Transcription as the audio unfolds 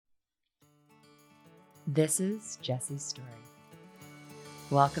This is Jesse's story.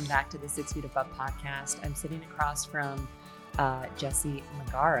 Welcome back to the 6 Feet Above podcast. I'm sitting across from Jesse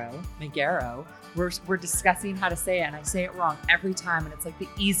Magaro. We're discussing how to say it, and I say it wrong every time, and it's like the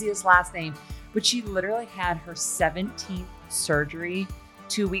easiest last name. But she literally had her 17th surgery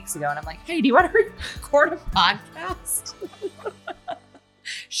 2 weeks ago, and I'm like, hey, do you want to record a podcast?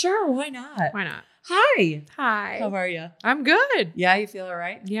 Sure, why not? Why not? Hi. Hi. How are you? I'm good. Yeah, you feel all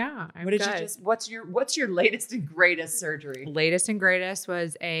right? Yeah, I'm What did good. you just? What's your latest and greatest surgery? Latest and greatest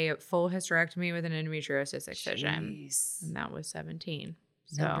was a full hysterectomy with an endometriosis excision. Jeez. And that was 17.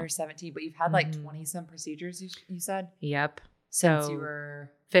 So, Number 17, but you've had like 20 some procedures, you said? yep. Since So you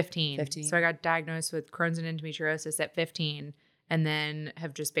were 15. 15. So I got diagnosed with Crohn's and endometriosis at 15 and then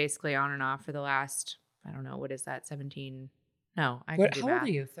have just basically on and off for the last, I don't know, what is that, 17? No, I can do how math. old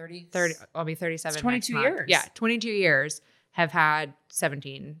are you? 30? 30. I'll be 37 It's next 22 month. years. Yeah, 22 years. Have had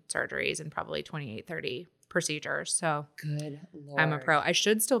 17 surgeries and probably 28, 30 procedures. So Good Lord. I'm a pro. I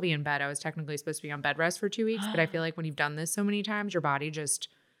should still be in bed. I was technically supposed to be on bed rest for 2 weeks, but I feel like when you've done this so many times, your body just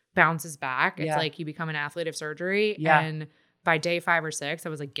bounces back. It's Yeah. like you become an athlete of surgery. Yeah. And by day 5 or 6, I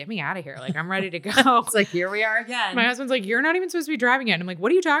was like, get me out of here. Like, I'm ready to go. It's like, here we are again. My husband's like, you're not even supposed to be driving yet. And I'm like,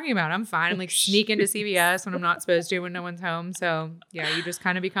 what are you talking about? I'm fine. I'm like, sneak into CVS when I'm not supposed to, when no one's home. So yeah, you just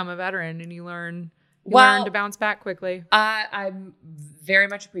kind of become a veteran and you learn to bounce back quickly. I'm very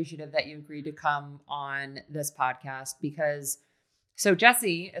much appreciative that you agreed to come on this podcast because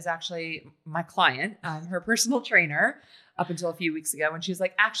Jessie is actually my client. I'm her personal trainer up until a few weeks ago. And she's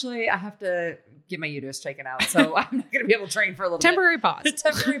like, actually, I have to get my uterus taken out. So I'm not going to be able to train for a little Temporary pause. bit.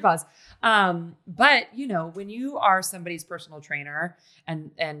 Temporary pause. But when you are somebody's personal trainer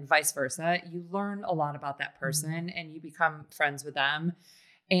and vice versa, you learn a lot about that person and you become friends with them.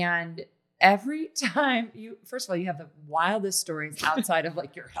 And every time first of all, you have the wildest stories outside of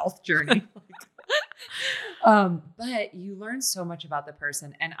like your health journey. But you learn so much about the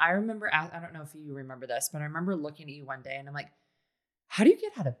person. And I remember, I don't know if you remember this, but I remember looking at you one day and I'm like, how do you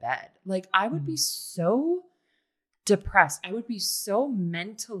get out of bed? Like I would be so depressed. I would be so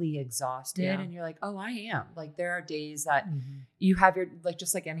mentally exhausted. Yeah. And you're like, oh, I am. Like there are days that you have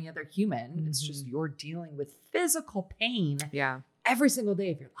just like any other human, it's just you're dealing with physical pain Yeah. every single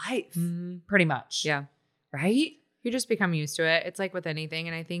day of your life, pretty much. Yeah. Right? You just become used to it. It's like with anything.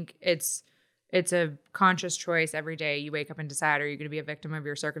 And I think it's a conscious choice every day. You wake up and decide, are you going to be a victim of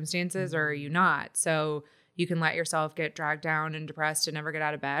your circumstances or are you not? So you can let yourself get dragged down and depressed and never get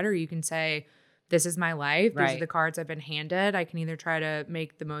out of bed, or you can say, this is my life. These are the cards I've been handed. I can either try to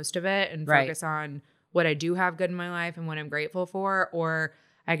make the most of it and focus on what I do have good in my life and what I'm grateful for, or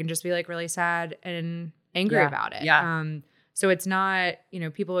I can just be like really sad and angry about it. Yeah. So it's not,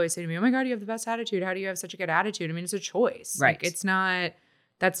 people always say to me, oh my God, you have the best attitude. How do you have such a good attitude? I mean, it's a choice. Right. Like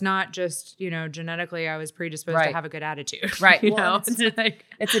that's not just, genetically I was predisposed to have a good attitude. Right.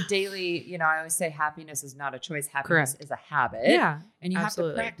 It's a daily, I always say happiness is not a choice. Happiness is a habit. Yeah. And you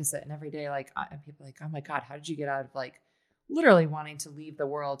absolutely. have to practice it. And every day, and people are like, oh my God, how did you get out of literally wanting to leave the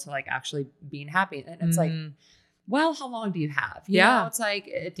world to actually being happy? And it's like, well, how long do you have? You know, it's like,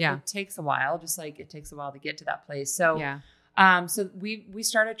 it takes a while, just like it takes a while to get to that place. So, so we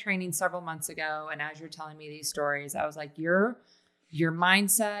started training several months ago. And as you're telling me these stories, I was like, your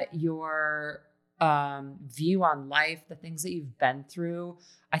mindset, your view on life, the things that you've been through,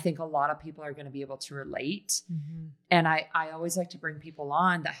 I think a lot of people are going to be able to relate. And I always like to bring people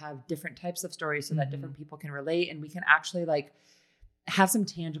on that have different types of stories so that different people can relate and we can actually have some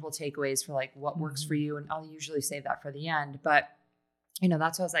tangible takeaways for what works for you. And I'll usually save that for the end. But,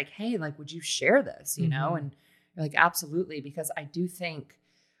 that's why I was like, hey, would you share this, And you're like, absolutely. Because I do think,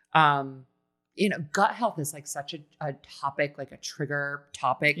 gut health is such a topic, a trigger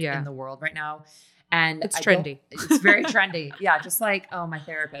topic in the world right now. And it's trendy. It's very trendy. Yeah. Just my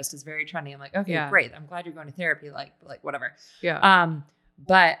therapist is very trendy. I'm like, okay, great. I'm glad you're going to therapy. Whatever. Yeah.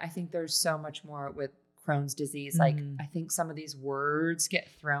 But I think there's so much more with Crohn's disease. I think some of these words get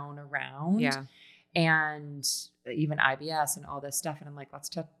thrown around. Yeah. And even IBS and all this stuff. And I'm like, let's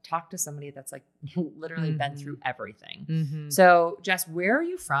talk to somebody that's literally been through everything. So Jess, where are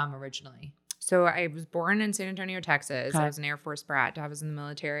you from originally? So I was born in San Antonio, Texas. I was an Air Force brat. Dad was in the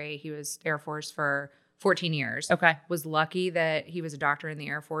military. He was Air Force for 14 years. Okay. Was lucky that he was a doctor in the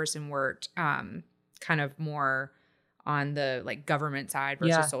Air Force and worked kind of more on the government side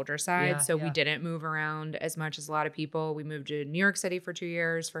versus soldier side. So we didn't move around as much as a lot of people. We moved to New York City for 2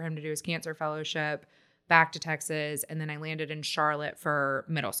 years for him to do his cancer fellowship, back to Texas. And then I landed in Charlotte for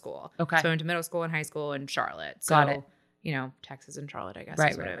middle school. Okay. So I went to middle school and high school in Charlotte. So, Got it. Texas and Charlotte, I guess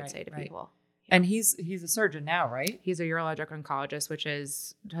is what I would say to people. And he's a surgeon now, right? He's a urologic oncologist, which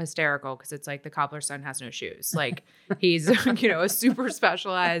is hysterical because it's like the cobbler's son has no shoes. Like he's, a super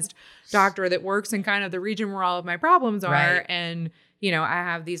specialized doctor that works in kind of the region where all of my problems are. Right. And, I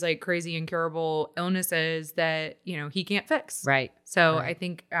have these like crazy incurable illnesses that, he can't fix. Right. So Right. I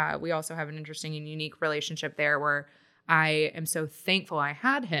think we also have an interesting and unique relationship there where I am so thankful I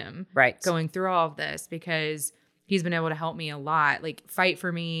had him going through all of this because he's been able to help me a lot, like fight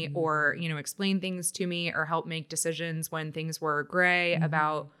for me or, explain things to me or help make decisions when things were gray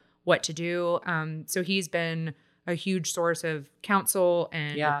about what to do. So he's been a huge source of counsel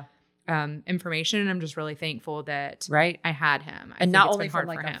and information. And I'm just really thankful that I had him. And not only from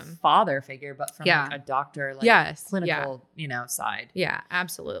like a father figure, but from like a doctor, like clinical, side. Yeah,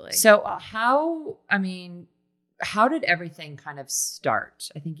 absolutely. So how did everything kind of start?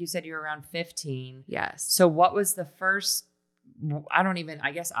 I think you said you were around 15. Yes. So what was the first, I don't even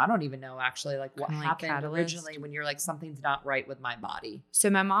know actually, like what happened originally when you're like, something's not right with my body. So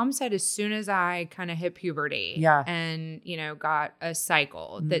my mom said as soon as I kind of hit puberty and, got a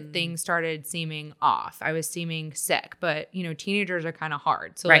cycle that things started seeming off. I was seeming sick, but, teenagers are kind of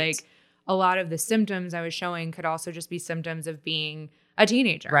hard. So like a lot of the symptoms I was showing could also just be symptoms of being a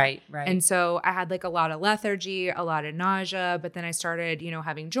teenager. Right. And so I had like a lot of lethargy, a lot of nausea, but then I started,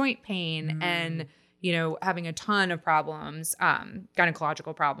 having joint pain and, having a ton of problems,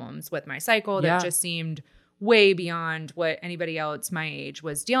 gynecological problems with my cycle that just seemed way beyond what anybody else my age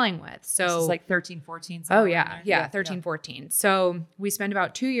was dealing with. So this is like 13, 14. Oh yeah. 13, 14. So we spent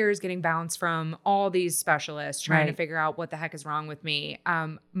about 2 years getting bounced from all these specialists trying to figure out what the heck is wrong with me.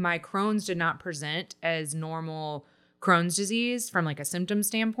 My Crohn's did not present as normal Crohn's disease from like a symptom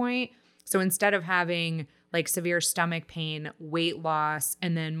standpoint. So instead of having like severe stomach pain, weight loss,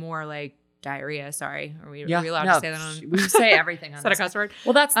 and then more like diarrhea, sorry. Are we allowed to say that on? We say everything on Is that a cuss word?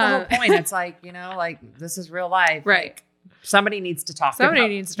 Well, that's the whole point. It's like, like this is real life. Right. Like, somebody needs to talk about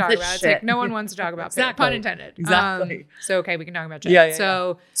it. It's like no one wants to talk about exactly. it. Pun intended. Exactly. So, okay, we can talk about shit. Yeah.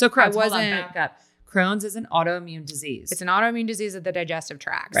 So Crohn's, hold on, back up. Crohn's is an autoimmune disease. It's an autoimmune disease of the digestive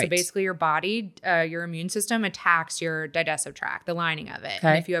tract. So basically your body, your immune system attacks your digestive tract, the lining of it. Okay.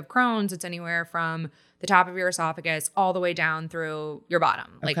 And if you have Crohn's, it's anywhere from the top of your esophagus all the way down through your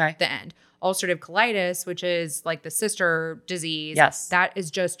bottom, like the end. Ulcerative colitis, which is like the sister disease, that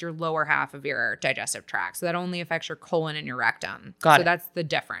is just your lower half of your digestive tract. So that only affects your colon and your rectum. So that's the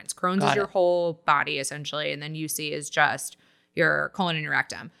difference. Crohn's is your whole body essentially, and then UC is just your colon and your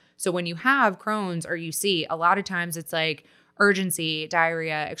rectum. So when you have Crohn's or UC, a lot of times it's like urgency,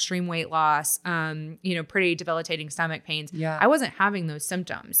 diarrhea, extreme weight loss, pretty debilitating stomach pains. Yeah. I wasn't having those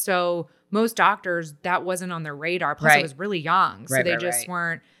symptoms. So most doctors, that wasn't on their radar. Plus I was really young. So they just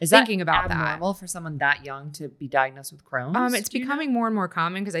weren't thinking about that. Is that abnormal for someone that young to be diagnosed with Crohn's? It's becoming more and more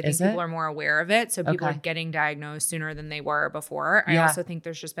common because I think people are more aware of it. So people are getting diagnosed sooner than they were before. I also think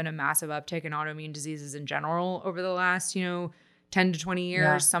there's just been a massive uptick in autoimmune diseases in general over the last, 10 to 20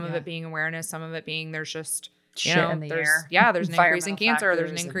 years, some of it being awareness, some of it being there's just, shit in the air. There's an increase in cancer,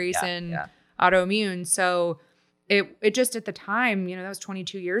 there's an increase in autoimmune. So it just at the time, that was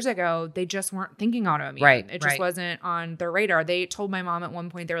 22 years ago, they just weren't thinking autoimmune. Right. It just wasn't on their radar. They told my mom at one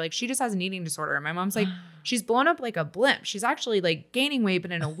point, they were like, she just has an eating disorder. And my mom's like, she's blown up like a blimp. She's actually like gaining weight,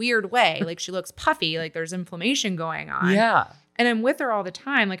 but in a weird way. Like she looks puffy, like there's inflammation going on. Yeah. And I'm with her all the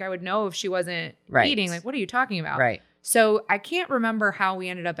time. Like I would know if she wasn't eating. Like, what are you talking about? Right. So I can't remember how we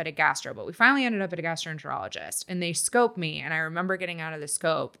ended up at a gastro, but we finally ended up at a gastroenterologist and they scoped me. And I remember getting out of the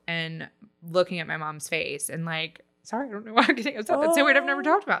scope and looking at my mom's face and like, sorry, I don't know why I'm getting upset. That's so weird. I've never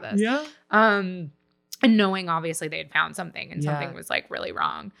talked about this. Yeah. And knowing obviously they had found something and something was like really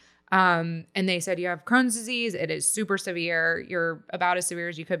wrong. And they said, you have Crohn's disease. It is super severe. You're about as severe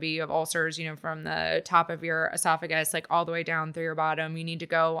as you could be. You have ulcers, from the top of your esophagus, like all the way down through your bottom. You need to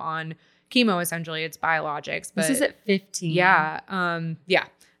go on chemo, essentially. It's biologics. But this is at 15. Yeah.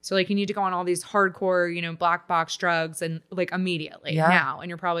 So like you need to go on all these hardcore, black box drugs and like immediately now. And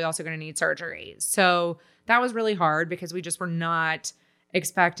you're probably also going to need surgeries. So that was really hard because we just were not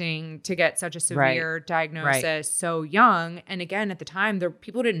expecting to get such a severe diagnosis so young. And again, at the time,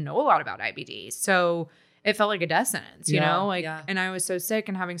 people didn't know a lot about IBD. So it felt like a death sentence, and I was so sick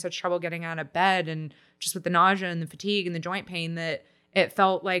and having such trouble getting out of bed and just with the nausea and the fatigue and the joint pain that it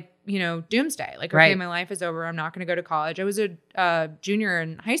felt like, doomsday. Like, okay, my life is over. I'm not going to go to college. I was a junior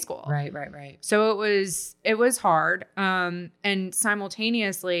in high school. Right. So it was hard. And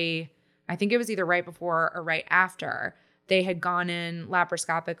simultaneously, I think it was either right before or right after, they had gone in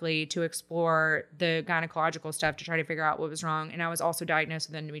laparoscopically to explore the gynecological stuff to try to figure out what was wrong. And I was also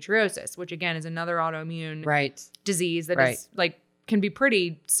diagnosed with endometriosis, which again is another autoimmune disease that is like can be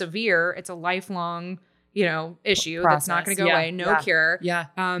pretty severe. It's a lifelong, issue Process. That's not going to go away. No cure. Yeah.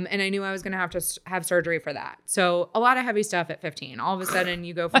 And I knew I was going to have to have surgery for that. So a lot of heavy stuff at 15. All of a sudden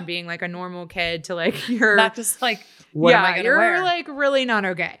you go from being like a normal kid to like, you're not just like, what am I going to wear? You're like really not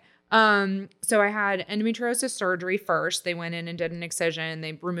okay. So I had endometriosis surgery first. They went in and did an excision.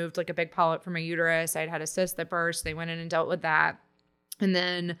 They removed like a big polyp from my uterus. I'd had a cyst that burst. They went in and dealt with that. And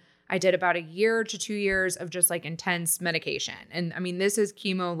then I did about a year to 2 years of just like intense medication. And I mean, this is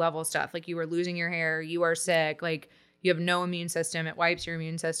chemo level stuff. Like you are losing your hair, you are sick, like you have no immune system. It wipes your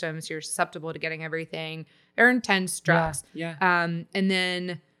immune system. So you're susceptible to getting everything. They're intense drugs. Yeah. And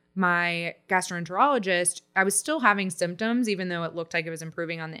then my gastroenterologist, I was still having symptoms, even though it looked like it was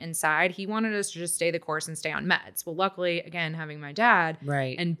improving on the inside. He wanted us to just stay the course and stay on meds. Well, luckily, again, having my dad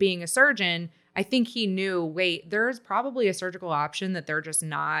and being a surgeon, I think he knew, wait, there's probably a surgical option that they're just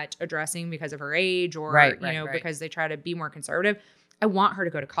not addressing because of her age or, because they try to be more conservative. I want her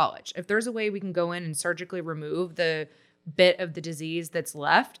to go to college. If there's a way we can go in and surgically remove the bit of the disease that's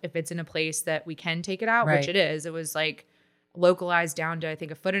left, if it's in a place that we can take it out, which it is, it was like localized down to, I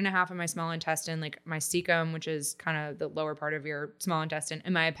think, 1.5 feet of my small intestine, like my cecum, which is kind of the lower part of your small intestine,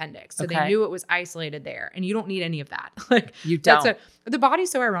 and my appendix. So they knew it was isolated there, and you don't need any of that. Like you don't. The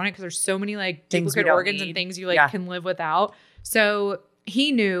body's so ironic because there's so many like duplicate organs and things you like can live without. So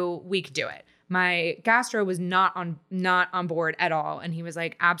he knew we could do it. My gastro was not on board at all. And he was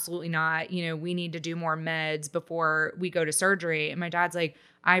like, absolutely not. We need to do more meds before we go to surgery. And my dad's like,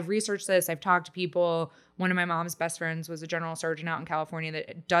 I've researched this. I've talked to people. One of my mom's best friends was a general surgeon out in California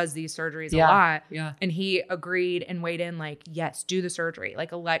that does these surgeries a lot. Yeah. And he agreed and weighed in like, yes, do the surgery,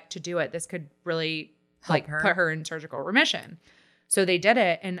 like elect to do it. This could really put her in surgical remission. So they did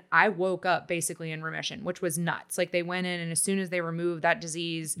it. And I woke up basically in remission, which was nuts. Like they went in and as soon as they removed that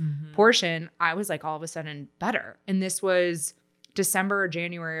disease portion, I was like all of a sudden better. And this was December or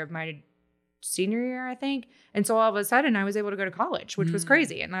January of my senior year, I think. And so all of a sudden I was able to go to college, which was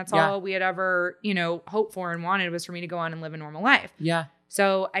crazy. And that's all we had ever, hoped for and wanted was for me to go on and live a normal life. Yeah.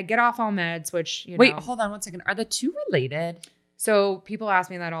 So I get off all meds, which, Wait, hold on one second. Are the two related? So people ask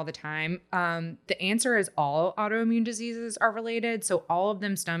me that all the time. The answer is all autoimmune diseases are related. So all of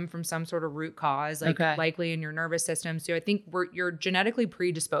them stem from some sort of root cause, like likely in your nervous system. So I think you're genetically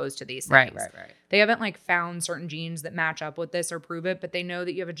predisposed to these things. Right. They haven't like found certain genes that match up with this or prove it, but they know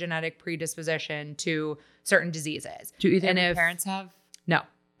that you have a genetic predisposition to certain diseases. Do either of your parents have? No.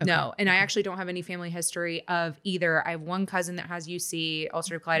 Okay. No. And I actually don't have any family history of either. I have one cousin that has UC,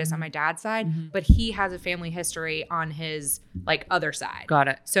 ulcerative colitis on my dad's side, but he has a family history on his like other side. Got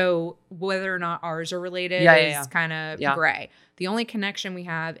it. So whether or not ours are related is kind of gray. The only connection we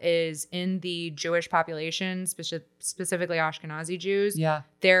have is in the Jewish population, specifically Ashkenazi Jews. Yeah.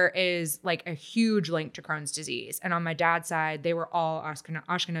 There is like a huge link to Crohn's disease. And on my dad's side, they were all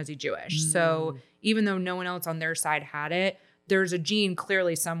Ashkenazi Jewish. So even though no one else on their side had it, there's a gene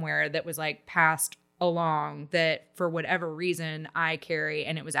clearly somewhere that was like passed along that for whatever reason I carry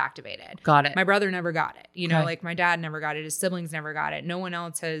and it was activated. Got it. My brother never got it. Like my dad never got it. His siblings never got it. No one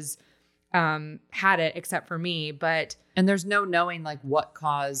else has had it except for me. And there's no knowing like what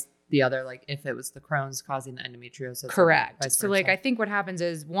caused the other, like if it was the Crohn's causing the endometriosis. Correct. So like I think what happens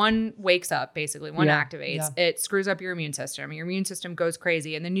is one wakes up, basically one activates, it screws up your immune system. Your immune system goes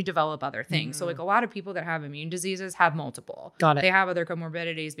crazy and then you develop other things. So like a lot of people that have immune diseases have multiple. Got it. They have other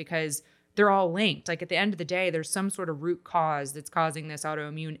comorbidities because they're all linked. Like at the end of the day, there's some sort of root cause that's causing this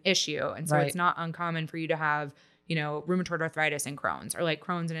autoimmune issue. And so it's not uncommon for you to have, rheumatoid arthritis and Crohn's or like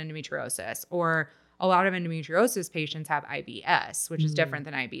Crohn's and endometriosis, or a lot of endometriosis patients have IBS, which is different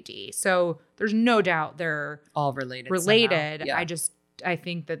than IBD. So there's no doubt they're all related. Yeah. I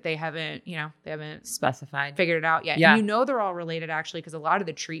think that they haven't specified, figured it out yet. Yeah. And they're all related actually, because a lot of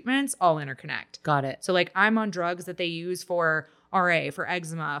the treatments all interconnect. Got it. So like I'm on drugs that they use for RA, for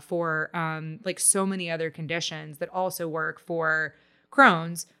eczema, for like so many other conditions that also work for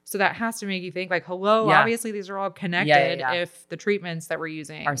Crohn's. So that has to make you think like, obviously these are all connected if the treatments that we're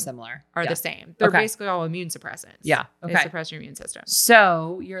using are similar, are the same. They're basically all immune suppressants. Yeah. Okay. They suppress your immune system.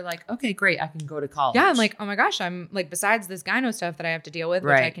 So you're like, okay, great. I can go to college. Yeah. I'm like, oh my gosh, I'm like, besides this gyno stuff that I have to deal with,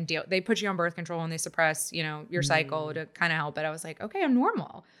 which I can deal, they put you on birth control and they suppress, your cycle to kind of help it. I was like, okay, I'm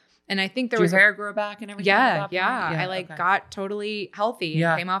normal. And I think there was your hair grow back and everything. Yeah. I got totally healthy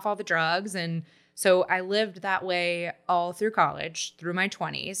and came off all the drugs. And so I lived that way all through college, through my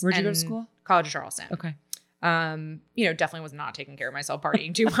 20s. Where'd you go to school? College of Charleston. Okay. Definitely was not taking care of myself,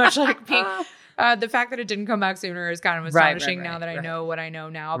 partying too much. Like the fact that it didn't come back sooner is kind of astonishing now that I know what I know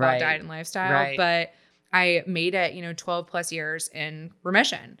now about diet and lifestyle. Right. But I made it, 12 plus years in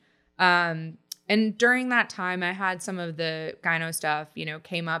remission. And And during that time, I had some of the gyno stuff,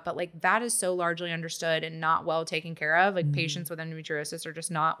 came up, but like that is so largely understood and not well taken care of. Like patients with endometriosis are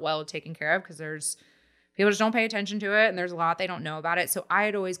just not well taken care of because people just don't pay attention to it. And there's a lot they don't know about it. So I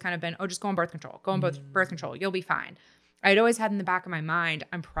had always kind of been, just go on birth control, birth control. You'll be fine. I'd always had in the back of my mind,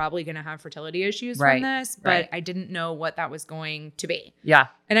 I'm probably going to have fertility issues from this, but I didn't know what that was going to be. Yeah.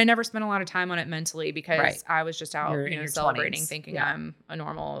 And I never spent a lot of time on it mentally because I was just out, celebrating, 20s. thinking I'm a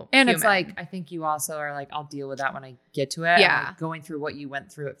normal And human. it's like, I think you also are like, I'll deal with that when I get to it. Yeah. And like going through what you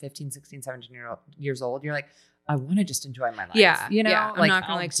went through at 15, 16, 17 years old, you're like, I want to just enjoy my life. Yeah. You know, I'm not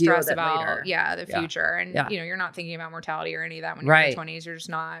going to like stress about, later. the future. And, you're not thinking about mortality or any of that when you're in your 20s. You're just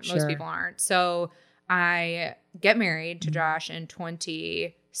not. Sure. Most people aren't. So I get married to Josh in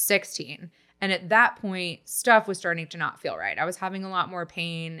 2016. And at that point, stuff was starting to not feel right. I was having a lot more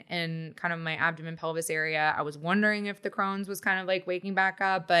pain in kind of my abdomen pelvis area. I was wondering if the Crohn's was kind of like waking back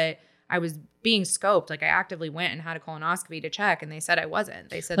up, but I was being scoped. Like I actively went and had a colonoscopy to check and they said I wasn't.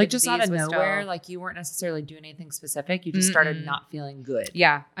 They said like just out of nowhere, like you weren't necessarily doing anything specific. You just started not feeling good.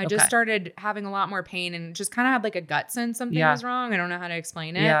 Yeah. I just started having a lot more pain and just kind of had like a gut sense something was wrong. I don't know how to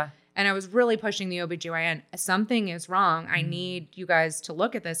explain it. Yeah. And I was really pushing the OBGYN. Something is wrong. I need you guys to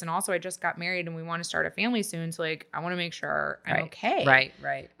look at this. And also I just got married and we want to start a family soon. So like, I want to make sure I'm okay.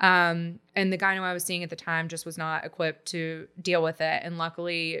 Right. And the gyno I was seeing at the time just was not equipped to deal with it. And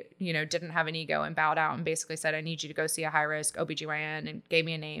luckily, didn't have an ego and bowed out and basically said, I need you to go see a high risk OBGYN and gave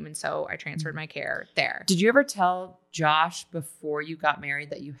me a name. And so I transferred my care there. Did you ever tell Josh before you got married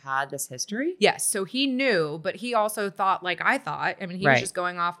that you had this history? Yes. So he knew, but he also thought like I thought. I mean, he was just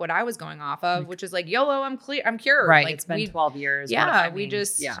going off what I was going off of, which is like, YOLO, I'm cured. Right. Like, it's been 12 years.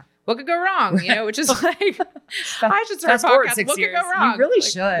 Yeah. What could go wrong? Which is like, I should start a podcast. What could go wrong? You really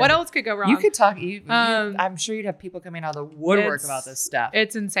should. What else could go wrong? You could talk. I'm sure you'd have people coming out of the woodwork about this stuff.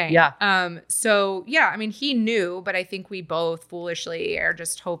 It's insane. Yeah. So yeah, I mean, he knew, but I think we both foolishly or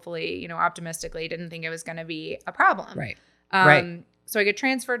just hopefully, optimistically didn't think it was going to be a problem. Right. So I get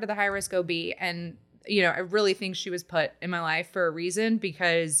transferred to the high risk OB and, I really think she was put in my life for a reason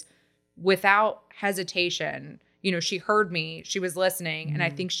because without hesitation, she heard me, she was listening, and I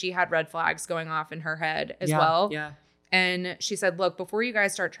think she had red flags going off in her head as well. Yeah. And she said, look, before you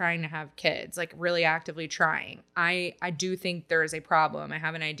guys start trying to have kids, like really actively trying, I do think there is a problem. I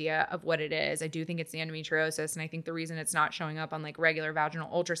have an idea of what it is. I do think it's the endometriosis. And I think the reason it's not showing up on like regular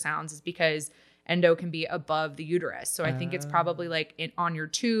vaginal ultrasounds is because endo can be above the uterus. So I think it's probably like on your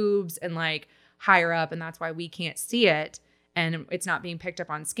tubes and like higher up. And that's why we can't see it. And it's not being picked up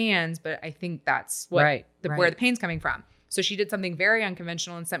on scans, but I think that's what where the pain's coming from. So she did something very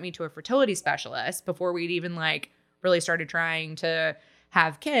unconventional and sent me to a fertility specialist before we'd even like really started trying to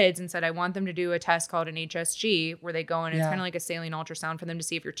have kids and said, I want them to do a test called an HSG where they go in, it's kind of like a saline ultrasound for them to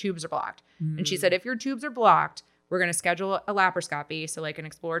see if your tubes are blocked. And she said, if your tubes are blocked, we're going to schedule a laparoscopy, so like an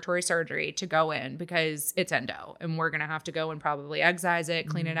exploratory surgery to go in because it's endo and we're going to have to go and probably excise it,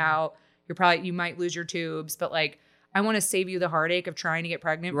 clean it out. You might lose your tubes, but like, I want to save you the heartache of trying to get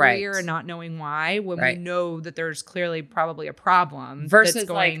pregnant for a year and not knowing why when we know that there's clearly probably a problem versus that's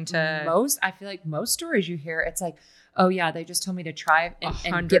going like to I feel like most stories you hear, it's like, oh yeah, they just told me to try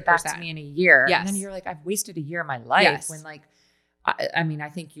and get back to me in a year. Yes. And then you're like, I've wasted a year of my life when like, I mean, I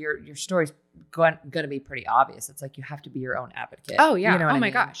think your story's going to be pretty obvious. It's like, you have to be your own advocate. Oh yeah. You know oh my I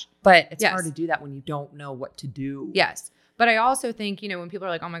mean? gosh. But it's hard to do that when you don't know what to do. Yes. But I also think, when people are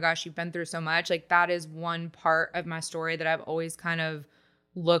like, oh my gosh, you've been through so much, like that is one part of my story that I've always kind of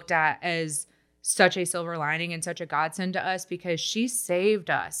looked at as such a silver lining and such a godsend to us because she saved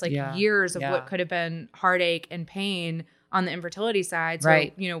us like years of what could have been heartache and pain on the infertility side.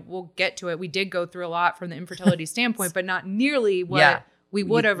 So, we'll get to it. We did go through a lot from the infertility standpoint, but not nearly what we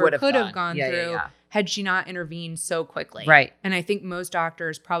would have or could have gone through had she not intervened so quickly. Right. And I think most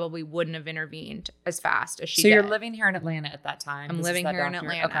doctors probably wouldn't have intervened as fast as she did. So you're living here in Atlanta at that time? I'm living here in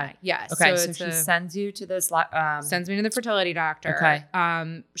Atlanta. Okay. Yes. Okay. So she sends you to this. Sends me to the fertility doctor.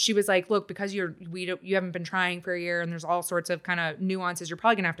 Okay. She was like, look, because you haven't been trying for a year and there's all sorts of kind of nuances, you're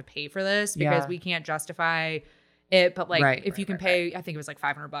probably going to have to pay for this because we can't justify it. But like, if you can pay, I think it was like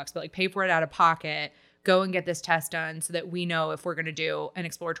 $500, but like pay for it out of pocket, go and get this test done so that we know if we're going to do an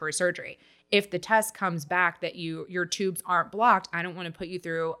exploratory surgery. If the test comes back that your tubes aren't blocked, I don't want to put you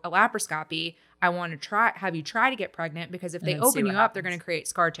through a laparoscopy. I want to have you try to get pregnant because if they open you up, they're going to create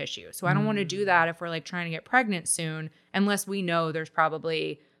scar tissue. So I don't want to do that if we're like trying to get pregnant soon, unless we know there's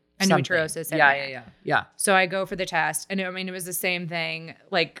probably endometriosis. Yeah. So I go for the test, and I mean, it was the same thing,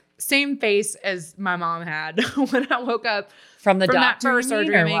 like same face as my mom had when I woke up from doctor, that first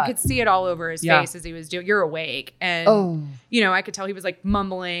surgery. I mean, you could see it all over his face as he was doing. You're awake, and you know, I could tell he was like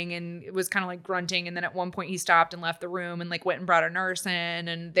mumbling and it was kind of like grunting. And then at one point, he stopped and left the room and like went and brought a nurse in,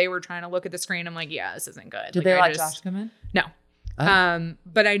 and they were trying to look at the screen. I'm like, yeah, this isn't good. Did they let Josh come in? No.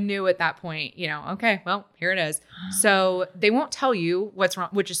 But I knew at that point, you know, okay, well, here it is. So they won't tell you what's wrong,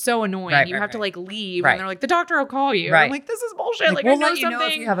 which is so annoying. You have to like leave and they're like, the doctor will call you. I'm like, this is bullshit. Like, we'll I know let you something. know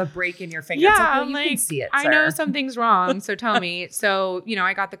if you have a break in your finger. Yeah, you can see it, I know something's wrong. So tell me. So, you know,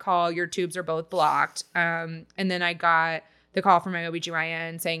 I got the call, your tubes are both blocked. And then I got the call from my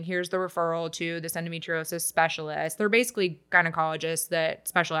OBGYN saying, here's the referral to this endometriosis specialist. They're basically gynecologists that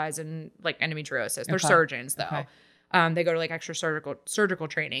specialize in like endometriosis. They're surgeons though. Okay. They go to like extra surgical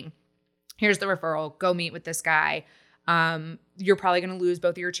training. Here's the referral. Go meet with this guy. You're probably going to lose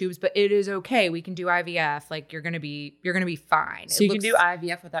both of your tubes, but it is okay. We can do IVF. Like you're going to be fine. So you can do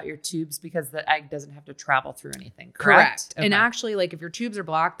IVF without your tubes because the egg doesn't have to travel through anything. Correct. Okay. And actually, like if your tubes are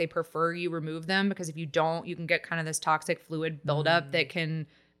blocked, they prefer you remove them because if you don't, you can get kind of this toxic fluid buildup that can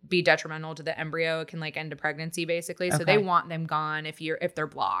be detrimental to the embryo. It can like end a pregnancy basically. So they want them gone if they're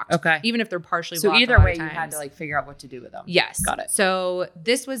blocked. Okay. Even if they're partially blocked. So either way, you had to like figure out what to do with them. Yes. Got it. So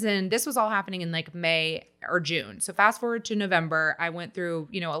this was all happening in like May or June. So fast forward to November, I went through,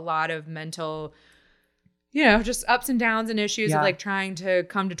 you know, a lot of mental, you know, just ups and downs and issues of like trying to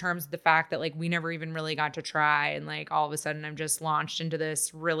come to terms with the fact that like we never even really got to try. And like all of a sudden I'm just launched into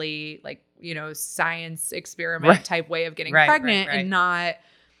this really like, you know, science experiment type way of getting pregnant and not,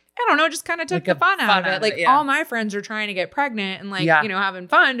 I don't know, just kind of took the fun out of it. Like all my friends are trying to get pregnant and like, you know, having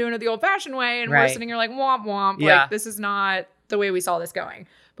fun doing it the old fashioned way. And we're sitting here like womp womp. Like this is not the way we saw this going,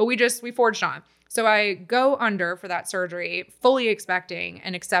 but we forged on. So I go under for that surgery, fully expecting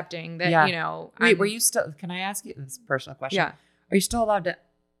and accepting that, you know. Wait, were you still, can I ask you this personal question? Yeah. Are you still allowed to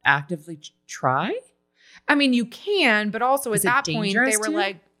actively try? I mean, you can, but also at that point they were too?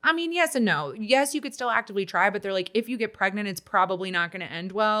 like, I mean, yes and no. Yes, you could still actively try, but they're like, if you get pregnant, it's probably not going to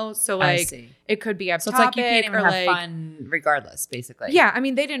end well. So like, it could be ectopic. So it's like you can't even have fun regardless, basically. Yeah, I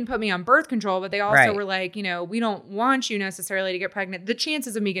mean, they didn't put me on birth control, but they also were like, you know, we don't want you necessarily to get pregnant. The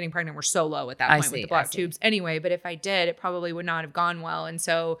chances of me getting pregnant were so low at that point with the blocked tubes anyway. But if I did, it probably would not have gone well. And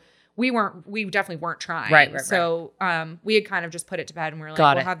so we definitely weren't trying. Right. So we had kind of just put it to bed and we were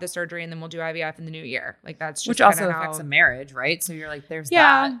like, we'll have the surgery and then we'll do IVF in the new year. Like that's just which also affects a marriage, right? So you're like, there's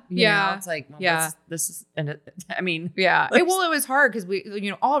that. You know, it's like, well, this is, and I mean, it was hard because we,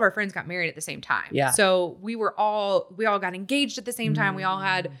 you know, all of our friends got married at the same time. Yeah. So we all got engaged at the same time. We all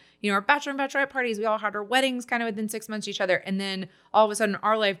had, you know, our bachelor and bachelorette parties. We all had our weddings kind of within 6 months of each other. And then all of a sudden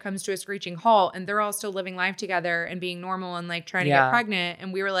our life comes to a screeching halt and they're all still living life together and being normal and like trying to get pregnant.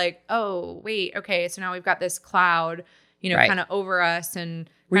 And we were like, oh, wait, okay. So now we've got this cloud, you know, kind of over us and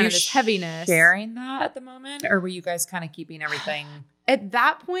kind of this heaviness. Sharing that at the moment? Or were you guys kind of keeping everything? At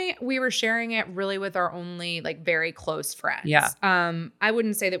that point, we were sharing it really with our only like very close friends. Yeah. I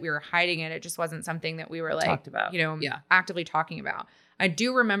wouldn't say that we were hiding it. It just wasn't something that we were like, talked about. You know, actively talking about. I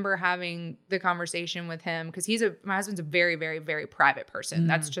do remember having the conversation with him because my husband's a very, very, very private person.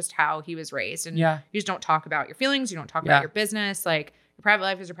 That's just how he was raised. And you just don't talk about your feelings. You don't talk about your business. Like your private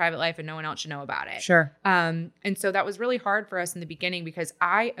life is your private life and no one else should know about it. Sure. And so that was really hard for us in the beginning because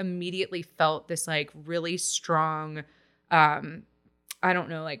I immediately felt this like really strong, I don't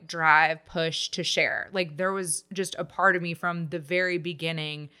know, like drive, push to share. Like there was just a part of me from the very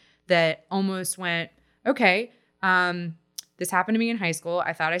beginning that almost went, okay, this happened to me in high school.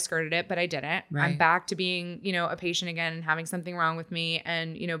 I thought I skirted it, but I didn't. Right. I'm back to being, you know, a patient again and having something wrong with me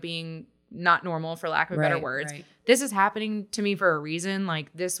and, you know, being not normal for lack of better words. Right. This is happening to me for a reason.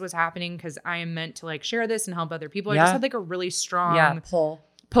 Like this was happening because I am meant to like share this and help other people. I just had like a really strong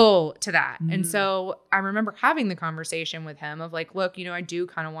pull to that. And so I remember having the conversation with him of like, look, you know, I do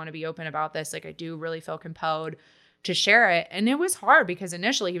kind of want to be open about this. Like I do really feel compelled to share it. And it was hard because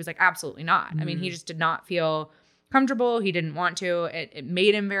initially he was like, absolutely not. I mean, he just did not feel comfortable. He didn't want to. It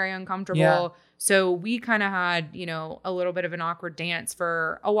made him very uncomfortable. Yeah. So we kind of had, you know, a little bit of an awkward dance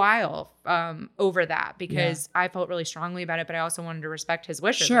for a while over that because I felt really strongly about it, but I also wanted to respect his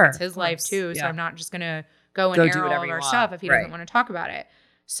wishes. Sure, it's his life too. So I'm not just going to go and air all of our stuff if he doesn't want to talk about it.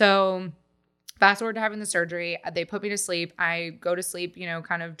 So fast forward to having the surgery, they put me to sleep. I go to sleep, you know,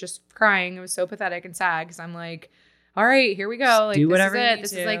 kind of just crying. It was so pathetic and sad because I'm like, all right, here we go. Like, do whatever this is it.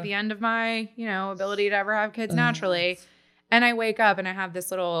 This is like the end of my, you know, ability to ever have kids naturally. And I wake up and I have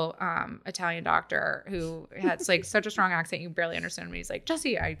this little Italian doctor who has like such a strong accent. You barely understand me. He's like,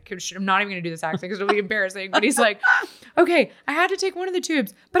 Jessie, I'm not even going to do this accent because it'll be embarrassing. But he's like, okay, I had to take one of the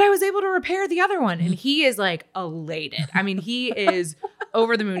tubes, but I was able to repair the other one. And he is like elated. I mean, he is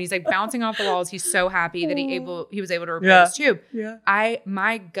over the moon. He's like bouncing off the walls. He's so happy that he was able to repair his tube. Yeah.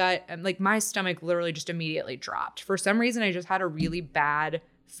 My gut, like my stomach literally just immediately dropped. For some reason, I just had a really bad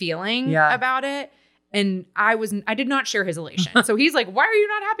feeling about it. And I did not share his elation. So he's like, why are you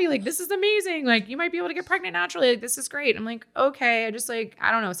not happy? Like, this is amazing. Like, you might be able to get pregnant naturally. Like, this is great. I'm like, okay. I just like,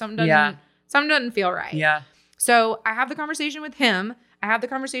 I don't know. Something doesn't feel right. Yeah. So I have the conversation with him. I have the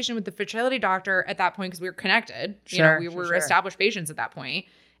conversation with the fertility doctor at that point because we were connected. We were established patients at that point.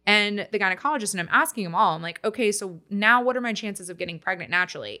 And the gynecologist, and I'm asking them all. I'm like, okay, so now what are my chances of getting pregnant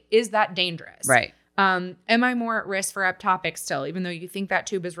naturally? Is that dangerous? Right. Am I more at risk for ectopic still, even though you think that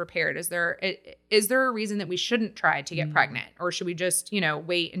tube is repaired? Is there a reason that we shouldn't try to get pregnant, or should we just,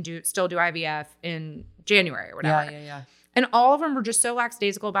 wait and still do IVF in January or whatever? Yeah. And all of them were just so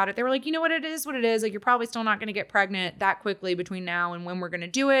lackadaisical about it. They were like, you know what, it is what it is. Like, you're probably still not going to get pregnant that quickly between now and when we're going to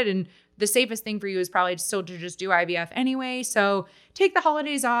do it. And the safest thing for you is probably still to just do IVF anyway. So take the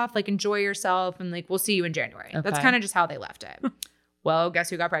holidays off, like enjoy yourself, and like, we'll see you in January. Okay. That's kind of just how they left it. Well, guess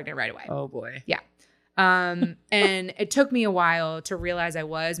who got pregnant right away? Oh boy. Yeah. And it took me a while to realize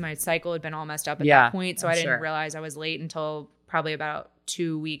my cycle had been all messed up at that point. So I didn't realize I was late until probably about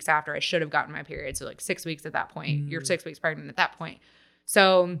 2 weeks after I should have gotten my period. So like 6 weeks at that point. You're 6 weeks pregnant at that point.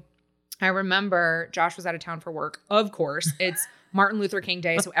 So I remember Josh was out of town for work. Of course, it's Martin Luther King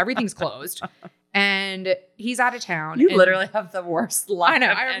Day, so everything's closed. And he's out of town. You literally have the worst life.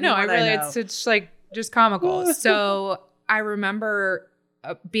 I know. I really, it's like just comical. So I remember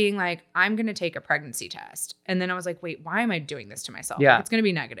being like, I'm going to take a pregnancy test. And then I was like, wait, why am I doing this to myself? Yeah. Like, it's going to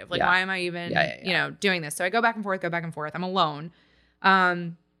be negative. Like, why am I even, doing this? So I go back and forth. I'm alone.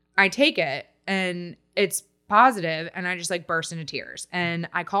 I take it and it's positive, and I just like burst into tears. And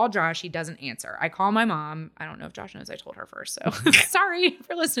I call Josh. He doesn't answer. I call my mom. I don't know if Josh knows I told her first. So sorry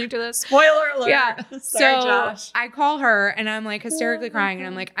for listening to this. Spoiler alert. Yeah. Sorry, Josh. I call her and I'm like hysterically crying. And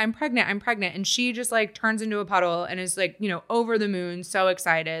I'm like, I'm pregnant. And she just like turns into a puddle and is like, over the moon, so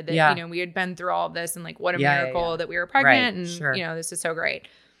excited that, we had been through all of this, and like, what a miracle that we were pregnant. Right. And, this is so great.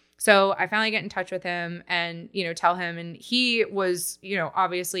 So I finally get in touch with him and, tell him, and he was,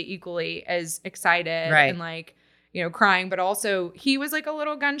 obviously equally as excited and like, crying, but also he was like a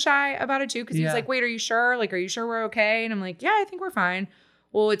little gun shy about it too. Cause he was like, wait, are you sure? Like, are you sure we're okay? And I'm like, yeah, I think we're fine.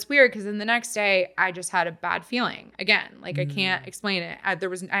 Well, it's weird because then the next day I just had a bad feeling again. Like I can't explain it. I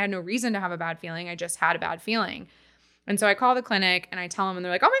had no reason to have a bad feeling. I just had a bad feeling. And so I call the clinic and I tell them, and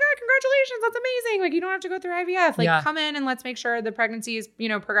they're like, oh my God, congratulations. That's amazing. Like, you don't have to go through IVF. Like, come in and let's make sure the pregnancy is,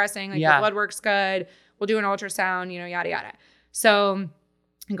 progressing. Like the blood work's good. We'll do an ultrasound, yada, yada. So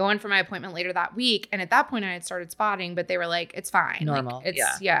I'm going for my appointment later that week. And at that point I had started spotting, but they were like, it's fine. Normal. Like,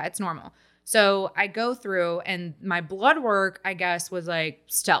 it's normal. So I go through, and my blood work, I guess, was like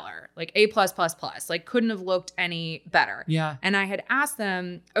stellar, like A+++, like couldn't have looked any better. Yeah. And I had asked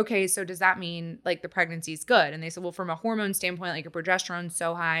them, okay, so does that mean like the pregnancy is good? And they said, well, from a hormone standpoint, like your progesterone's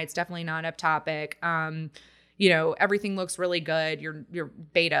so high, it's definitely not ectopic. Everything looks really good. Your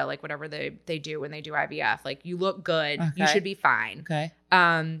beta, like whatever they do when they do IVF, like you look good. Okay. You should be fine. Okay.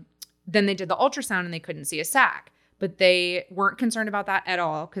 Then they did the ultrasound and they couldn't see a sac. But they weren't concerned about that at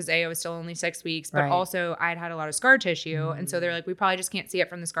all because I was still only 6 weeks. But also I'd had a lot of scar tissue. And so they're like, we probably just can't see it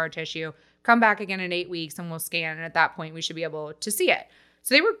from the scar tissue. Come back again in 8 weeks and we'll scan. And at that point, we should be able to see it.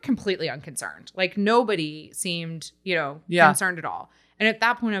 So they were completely unconcerned. Like nobody seemed, concerned at all. And at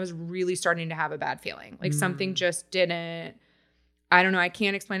that point, I was really starting to have a bad feeling. Like something just didn't. I don't know. I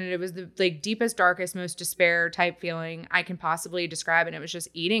can't explain it. It was the like deepest, darkest, most despair type feeling I can possibly describe. And it was just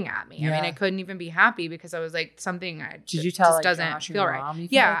eating at me. Yeah. I mean, I couldn't even be happy because I was like, something Did you tell, just doesn't Josh feel your right. Mom,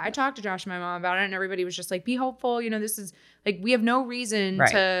 yeah. I talked to Josh and my mom about it, and everybody was just like, be hopeful. This is like, we have no reason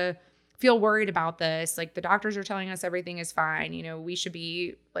to feel worried about this. Like the doctors are telling us everything is fine. We should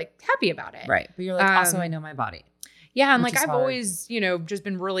be like happy about it. Right. But you're like, also I know my body. Yeah. And like, I've always, just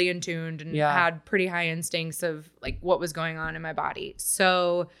been really in tuned and had pretty high instincts of like what was going on in my body.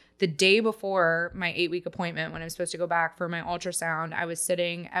 So the day before my 8-week appointment, when I was supposed to go back for my ultrasound, I was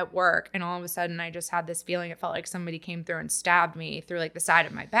sitting at work and all of a sudden I just had this feeling. It felt like somebody came through and stabbed me through like the side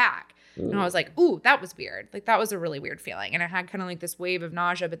of my back. Ooh. And I was like, ooh, that was weird. Like that was a really weird feeling. And I had kind of like this wave of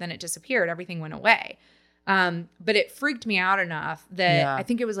nausea, but then it disappeared. Everything went away. But it freaked me out enough that I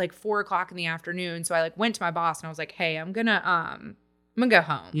think it was like 4:00 in the afternoon. So I like went to my boss and I was like, hey, I'm gonna go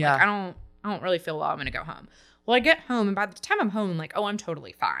home. Yeah. Like, I don't really feel well. I'm gonna go home. Well, I get home and by the time I'm home, I'm like, oh, I'm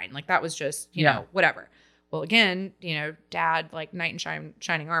totally fine. Like that was just, you know, whatever. Well, again, you know, dad, like knight in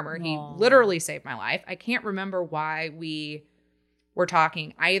shining armor, he Aw. literally saved my life. I can't remember why we were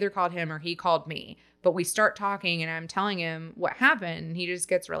talking. I either called him or he called me, but we start talking and I'm telling him what happened. And he just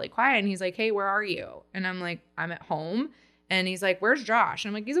gets really quiet and he's like, hey, where are you? And I'm like, I'm at home. And he's like, where's Josh? And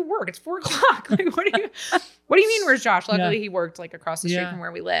I'm like, he's at work. It's 4:00. Like, what do you mean, where's Josh? Luckily, he worked like across the street from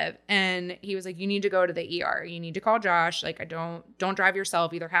where we live. And he was like, you need to go to the ER. You need to call Josh. Like, don't drive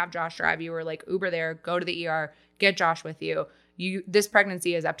yourself. Either have Josh drive you or like Uber there, go to the ER, get Josh with you. This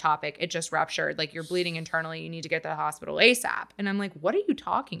pregnancy is ectopic. It just ruptured. Like, you're bleeding internally. You need to get to the hospital ASAP. And I'm like, what are you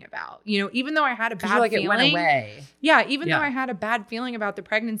talking about? You know, even though I had a bad feeling. It went away. Yeah. Even though I had a bad feeling about the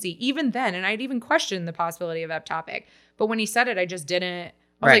pregnancy, even then, and I'd even questioned the possibility of ectopic. But when he said it, I just didn't.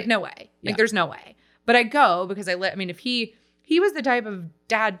 I was like, no way. Like, there's no way. But I go because I mean, if he was the type of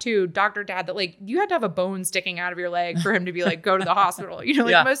dad too, doctor dad, that like you had to have a bone sticking out of your leg for him to be like, go to the hospital. You know,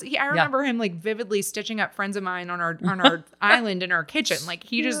 like I remember him like vividly stitching up friends of mine on our island in our kitchen. Like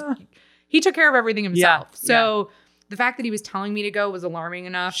he took care of everything himself. So the fact that he was telling me to go was alarming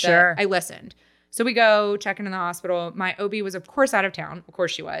enough that I listened. So we go check into the hospital. My OB was, of course, out of town. Of course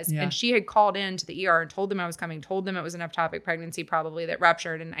she was. Yeah. And she had called in to the ER and told them I was coming, told them it was an ectopic pregnancy probably that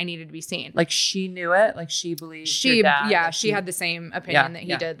ruptured and I needed to be seen. Like she knew it? Like she believed your dad? Yeah, she had the same opinion that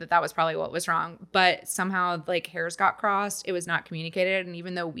he did, that was probably what was wrong. But somehow like hairs got crossed. It was not communicated. And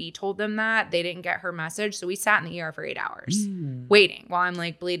even though we told them that, they didn't get her message. So we sat in the ER for 8 hours waiting while I'm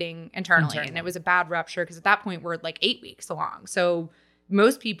like bleeding internally. And it was a bad rupture because at that point we're like 8 weeks along. So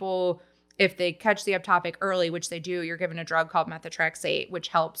most people, if they catch the ectopic early, which they do, you're given a drug called methotrexate, which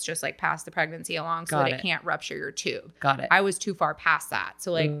helps just like pass the pregnancy along so that it can't rupture your tube. Got it. I was too far past that.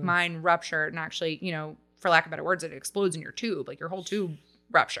 So like mine ruptured and actually, you know, for lack of better words, it explodes in your tube. Like your whole tube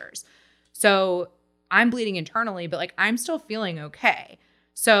ruptures. So I'm bleeding internally, but like I'm still feeling okay.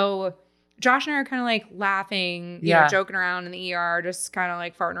 So Josh and I are kind of like laughing, you know, joking around in the ER, just kind of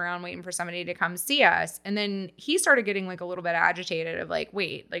like farting around, waiting for somebody to come see us. And then he started getting like a little bit agitated of like,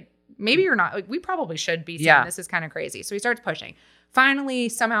 wait, like, maybe you're not, like, we probably should be seeing this is kind of crazy. So he starts pushing. Finally,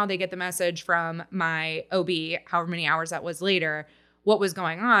 somehow they get the message from my OB, however many hours that was later, what was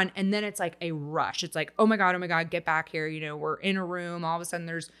going on. And then it's like a rush. It's like, oh my God, get back here. You know, we're in a room. All of a sudden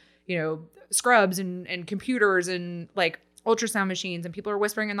there's, you know, scrubs and computers and like ultrasound machines and people are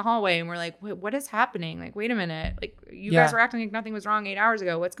whispering in the hallway. And we're like, wait, what is happening? Like, wait a minute. Like you guys were acting like nothing was wrong 8 hours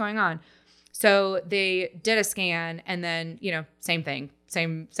ago. What's going on? So they did a scan and then, you know, same thing.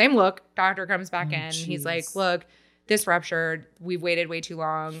 Same look. Doctor comes back in. Geez. He's like, look, this ruptured. We've waited way too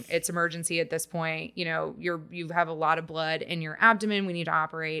long. It's emergency at this point. You know, you have a lot of blood in your abdomen. We need to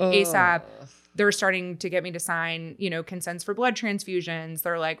operate ASAP. They're starting to get me to sign, you know, consents for blood transfusions.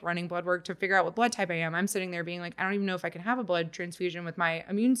 They're like running blood work to figure out what blood type I am. I'm sitting there being like, I don't even know if I can have a blood transfusion with my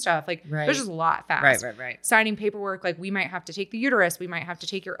immune stuff. Like there's just a lot fast. Right. Signing paperwork. Like we might have to take the uterus. We might have to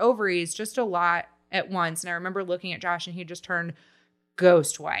take your ovaries, just a lot at once. And I remember looking at Josh and he just turned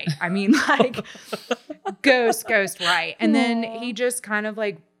ghost white. I mean, like ghost white. And then he just kind of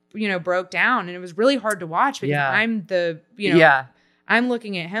like, you know, broke down and it was really hard to watch because I'm the, you know, I'm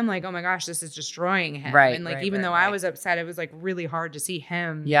looking at him like, oh my gosh, this is destroying him. And like, even though I was upset, it was like really hard to see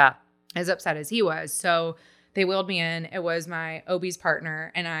him as upset as he was. So they wheeled me in. It was my OB's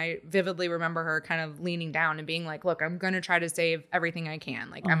partner. And I vividly remember her kind of leaning down and being like, look, I'm going to try to save everything I can.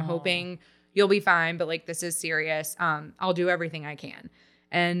 Like, I'm hoping you'll be fine, but like, this is serious. I'll do everything I can.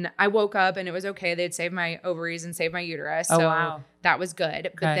 And I woke up and it was okay. They'd saved my ovaries and saved my uterus. So that was good.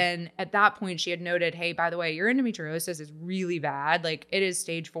 Okay. But then at that point she had noted, hey, by the way, your endometriosis is really bad. Like it is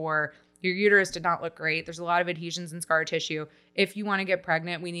stage 4. Your uterus did not look great. There's a lot of adhesions and scar tissue. If you want to get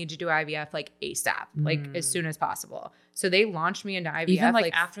pregnant, we need to do IVF like ASAP, like as soon as possible. So they launched me into IVF. Even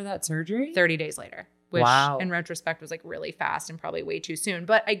like after that surgery? 30 days later, which in retrospect was like really fast and probably way too soon.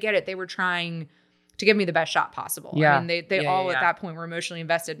 But I get it. They were trying to give me the best shot possible. I mean, they all at that point were emotionally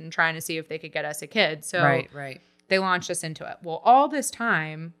invested in trying to see if they could get us a kid. So they launched us into it. Well, all this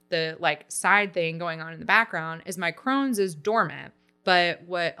time, the like side thing going on in the background is my Crohn's is dormant. But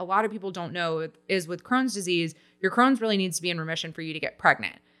what a lot of people don't know is with Crohn's disease, your Crohn's really needs to be in remission for you to get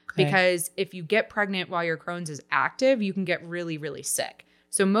pregnant. Because if you get pregnant while your Crohn's is active, you can get really, really sick.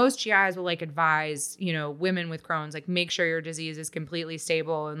 So most GIs will like advise, you know, women with Crohn's, like make sure your disease is completely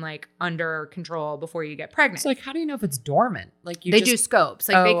stable and like under control before you get pregnant. So like, how do you know if it's dormant? Like they do scopes,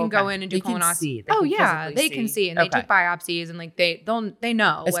 like they can go in and do colonoscopy. They can see, and they take biopsies and like they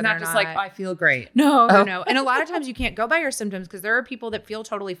know. It's not just like I feel great. No. And a lot of times you can't go by your symptoms because there are people that feel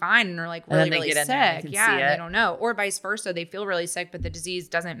totally fine and are like really sick. And they don't know, or vice versa. They feel really sick, but the disease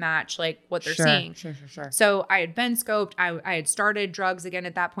doesn't match like what they're seeing. Sure. So I had been scoped. I had started drugs again again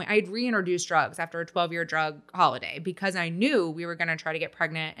at that point. I had reintroduced drugs after a 12-year drug holiday because I knew we were going to try to get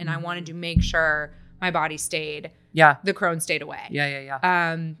pregnant and I wanted to make sure my body stayed. Yeah. The Crohn stayed away.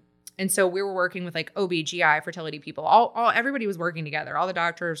 Yeah. And so we were working with like OB, GI, fertility people. Everybody was working together. All the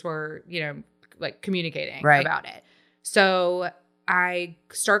doctors were, like communicating about it. So I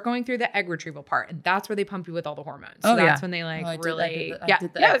start going through the egg retrieval part, and that's where they pump you with all the hormones. So that's when they like I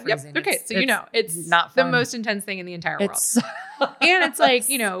did the egg freezing. Okay, so it's not fun. The most intense thing in the entire world. And it's like,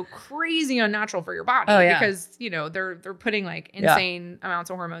 crazy unnatural for your body because, they're putting like insane amounts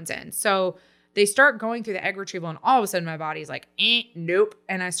of hormones in. So they start going through the egg retrieval, and all of a sudden my body's like, nope.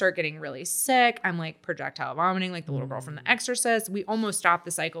 And I start getting really sick. I'm like projectile vomiting, like the little girl from The Exorcist. We almost stopped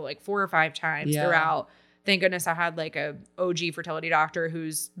the cycle like 4 or 5 times throughout. Thank goodness I had like a OG fertility doctor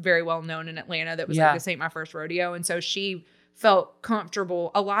who's very well known in Atlanta that was like, this ain't my first rodeo. And so she felt comfortable.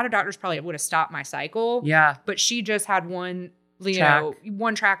 A lot of doctors probably would have stopped my cycle. Yeah. But she just had one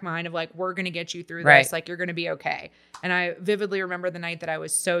track mind of like, we're going to get you through this. Like, you're going to be okay. And I vividly remember the night that I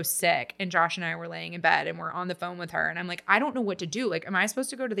was so sick and Josh and I were laying in bed and we're on the phone with her. And I'm like, I don't know what to do. Like, am I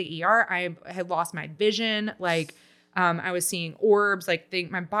supposed to go to the ER? I had lost my vision. Like, I was seeing orbs, like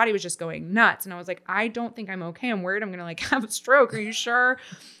my body was just going nuts. And I was like, I don't think I'm okay. I'm worried I'm going to like have a stroke. Are you sure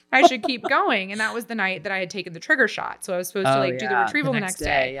I should keep going? And that was the night that I had taken the trigger shot. So I was supposed to do the retrieval the next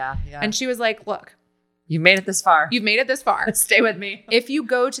day. Yeah. And she was like, look, you've made it this far. You've made it this far. Stay with me. If you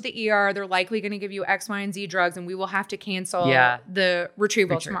go to the ER, they're likely going to give you X, Y, and Z drugs, and we will have to cancel the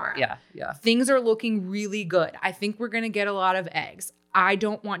retrieval tomorrow. Yeah. Things are looking really good. I think we're going to get a lot of eggs. I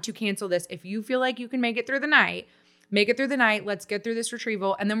don't want to cancel this. If you feel like you can make it through the night, make it through the night. Let's get through this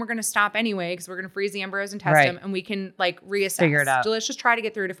retrieval. And then we're going to stop anyway because we're going to freeze the embryos and test them, and we can like reassess. Figure it out. So let's just try to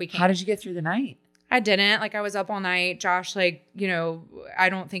get through it if we can. How did you get through the night? I didn't. Like, I was up all night. Josh, like, I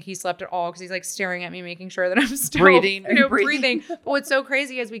don't think he slept at all because he's like staring at me, making sure that I'm still breathing. Breathing. But what's so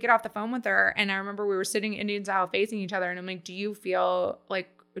crazy is we get off the phone with her, and I remember we were sitting Indian style facing each other, and I'm like, do you feel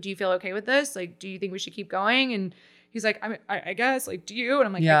okay with this? Like, do you think we should keep going? And he's like, I guess. Like, do you? And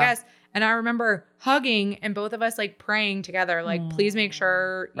I'm like, I guess. And I remember hugging and both of us like praying together, like, please make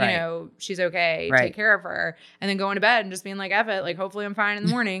sure, she's okay. Take care of her. And then going to bed and just being like, F it. Like, hopefully I'm fine in the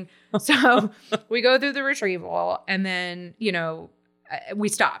morning. So we go through the retrieval, and then, we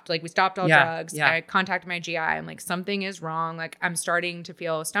stopped. Like, we stopped all drugs. Yeah. I contacted my GI. I'm like, something is wrong. Like, I'm starting to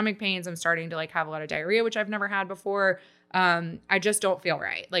feel stomach pains. I'm starting to like have a lot of diarrhea, which I've never had before. I just don't feel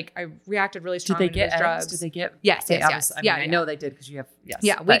right. Like, I reacted really strongly to those drugs. Did they get? Yes. I know they did because you have. Yes.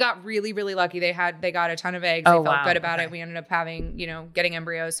 Yeah, we got really, really lucky. They got a ton of eggs. They felt good about it. We ended up having, getting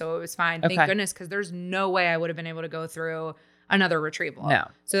embryos, so it was fine. Thank goodness, because there's no way I would have been able to go through another retrieval. No.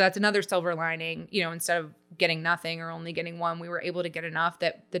 So that's another silver lining. Instead of getting nothing or only getting one, we were able to get enough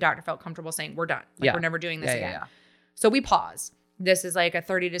that the doctor felt comfortable saying, we're done. Like, we're never doing this again. Yeah. So we pause. This is like a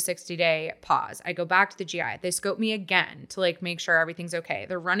 30 to 60 day pause. I go back to the GI. They scope me again to like make sure everything's okay.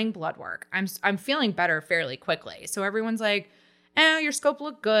 They're running blood work. I'm feeling better fairly quickly. So everyone's like, your scope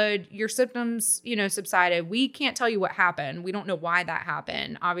looked good. Your symptoms, subsided. We can't tell you what happened. We don't know why that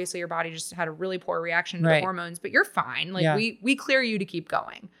happened. Obviously, your body just had a really poor reaction to the hormones, but you're fine. Like, we clear you to keep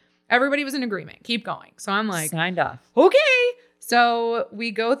going. Everybody was in agreement. Keep going. So I'm like, signed off. Okay. So we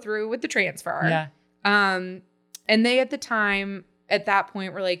go through with the transfer. Yeah. And they at that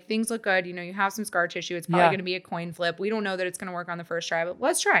point were like, things look good. You have some scar tissue. It's probably going to be a coin flip. We don't know that it's going to work on the first try, but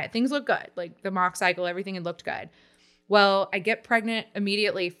let's try it. Things look good. Like, the mock cycle, everything had looked good. Well, I get pregnant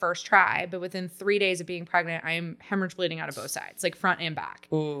immediately first try, but within 3 days of being pregnant, I am hemorrhage bleeding out of both sides, like front and back.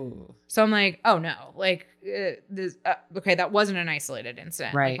 Ooh. So I'm like, oh no, like okay, that wasn't an isolated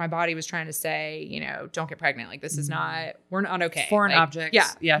incident. Right. Like, my body was trying to say, don't get pregnant. Like, this is we're not okay. Foreign objects.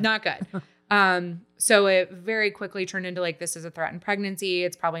 Yeah. Not good. So it very quickly turned into like, this is a threatened pregnancy.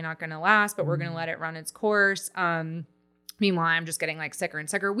 It's probably not going to last, but we're going to let it run its course. Meanwhile, I'm just getting like sicker and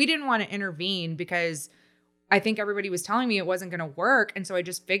sicker. We didn't want to intervene because I think everybody was telling me it wasn't going to work. And so I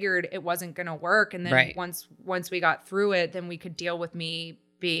just figured it wasn't going to work. And then once we got through it, then we could deal with me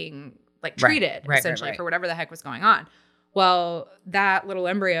being like treated essentially for whatever the heck was going on. Well, that little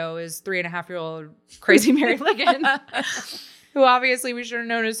embryo is 3.5-year-old crazy Mary Ligon, who obviously we should have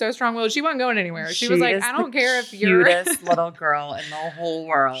known is so strong-willed. She wasn't going anywhere. She was like, I don't care if you're the cutest little girl in the whole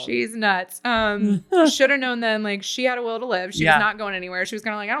world. She's nuts. Should have known then, like, she had a will to live. She was not going anywhere. She was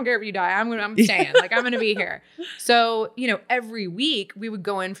kind of like, I don't care if you die. I'm staying. Like, I'm going to be here. So, every week we would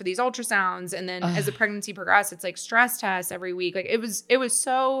go in for these ultrasounds. And then as the pregnancy progressed, it's like stress tests every week. Like, it was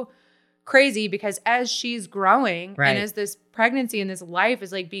so crazy because as she's growing and as this pregnancy and this life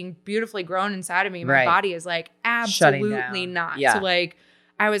is like being beautifully grown inside of me, my body is like absolutely not. Yeah. So like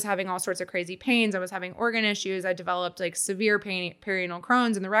I was having all sorts of crazy pains. I was having organ issues. I developed like severe perianal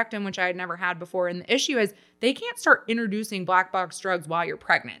Crohn's in the rectum, which I had never had before. And the issue is they can't start introducing black box drugs while you're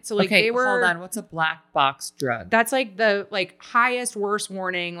pregnant. So like hold on. What's a black box drug? That's like the highest worst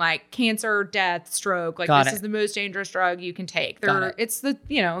warning, like cancer, death, stroke. Like this is the most dangerous drug you can take. It's the,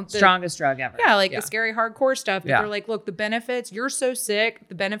 the strongest drug ever. Yeah. Like the scary hardcore stuff. But they're like, look, the benefits, you're so sick.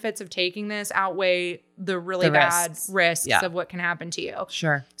 The benefits of taking this outweigh the really bad risks of what can happen to you.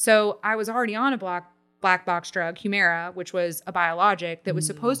 Sure. So I was already on a black box drug, Humira, which was a biologic that was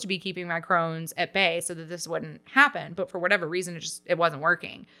supposed to be keeping my Crohn's at bay so that this wouldn't happen. But for whatever reason, it wasn't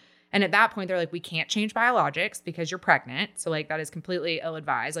working. And at that point, they're like, we can't change biologics because you're pregnant. So like that is completely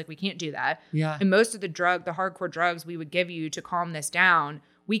ill-advised. Like we can't do that. Yeah. And most of the hardcore drugs we would give you to calm this down,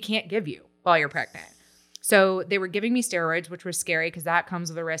 we can't give you while you're pregnant. So they were giving me steroids, which was scary because that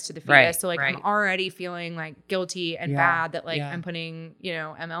comes with a risk to the fetus. Right, so like I'm already feeling like guilty and bad that like I'm putting,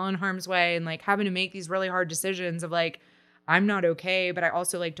 ML in harm's way and like having to make these really hard decisions of like, I'm not okay, but I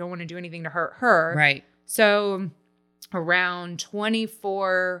also like don't want to do anything to hurt her. Right. So around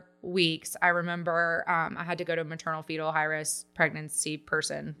 24 weeks, I remember I had to go to a maternal fetal high risk pregnancy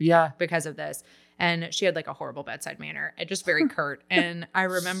person because of this. And she had like a horrible bedside manner. It just very curt. And I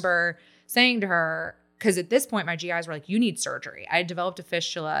remember saying to her, because at this point, my GIs were like, you need surgery. I had developed a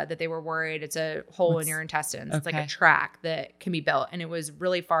fistula that they were worried it's a hole in your intestines. It's like a tract that can be built. And it was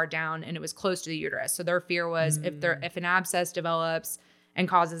really far down and it was close to the uterus. So their fear was if an abscess develops and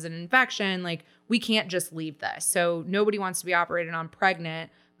causes an infection, like we can't just leave this. So nobody wants to be operated on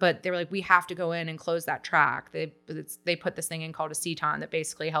pregnant, but they were like, we have to go in and close that tract. They put this thing in called a ceton that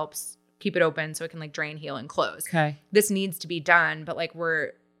basically helps keep it open so it can like drain, heal, and close. Okay. This needs to be done, but like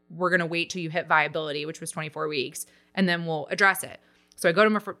we're going to wait till you hit viability, which was 24 weeks, and then we'll address it. So I go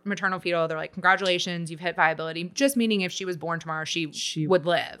to maternal fetal. They're like, congratulations, you've hit viability. Just meaning if she was born tomorrow, she would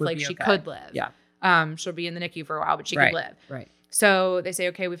live. Like she could live. Yeah. She'll be in the NICU for a while, but she could live. Right. So they say,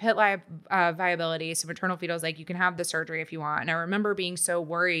 okay, we've hit viability. So maternal fetal is like, you can have the surgery if you want. And I remember being so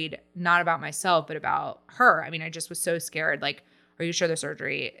worried, not about myself, but about her. I mean, I just was so scared. Like, are you sure the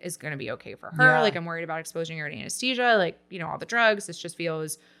surgery is going to be okay for her? Like, I'm worried about exposing her to anesthesia, like, all the drugs. This just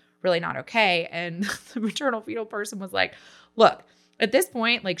feels really not okay. And the maternal fetal person was like, look, at this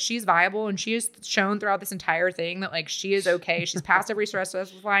point, like she's viable and she has shown throughout this entire thing that like she is okay. She's passed every stress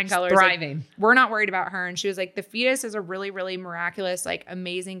test with flying colors. Thriving. Like, we're not worried about her. And she was like, the fetus is a really, really miraculous, like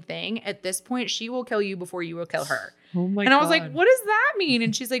amazing thing. At this point, she will kill you before you will kill her. Oh my God. And I was like, what does that mean?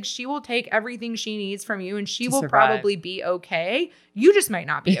 And she's like, she will take everything she needs from you and she will probably be okay. You just might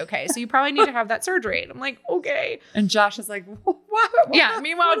not be okay. So you probably need to have that surgery. And I'm like, okay. And Josh is like, what? Yeah.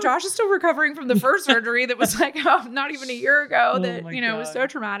 Meanwhile, Josh is still recovering from the first surgery that was like not even a year ago that, was so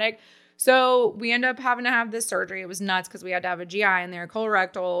traumatic. So we end up having to have this surgery. It was nuts because we had to have a GI in there,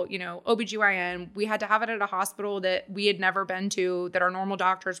 colorectal, OBGYN. We had to have it at a hospital that we had never been to, that our normal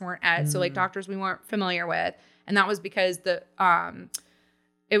doctors weren't at. So like doctors we weren't familiar with. And that was because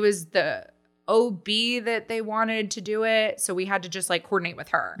it was the OB that they wanted to do it. So we had to just like coordinate with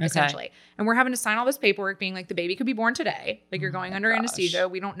her essentially. And we're having to sign all this paperwork being like, the baby could be born today. Like you're going under anesthesia.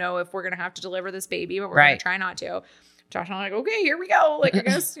 We don't know if we're going to have to deliver this baby, but we're going to try not to. Josh and I'm like, okay, here we go. Like, I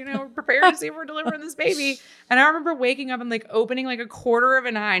guess, we're prepared to see if we're delivering this baby. And I remember waking up and like opening like a quarter of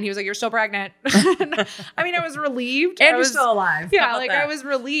an eye. And he was like, you're still pregnant. I mean, I was relieved. And you're still alive. Yeah. Like that? I was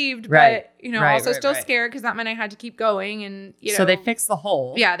relieved, but also still scared because that meant I had to keep going. And, so they fixed the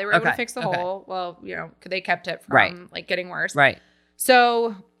hole. Yeah. They were able to fix the hole. Well, they kept it from like getting worse. Right.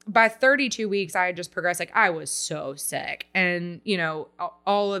 So by 32 weeks, I had just progressed. Like I was so sick. And,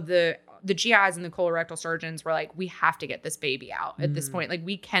 all of the GIs and the colorectal surgeons were like, we have to get this baby out at this point. Like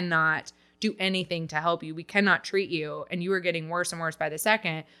we cannot do anything to help you. We cannot treat you. And you were getting worse and worse by the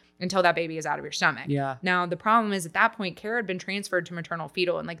second until that baby is out of your stomach. Yeah. Now the problem is at that point, care had been transferred to maternal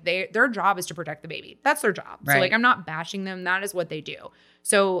fetal and like their job is to protect the baby. That's their job. Right. So like, I'm not bashing them. That is what they do.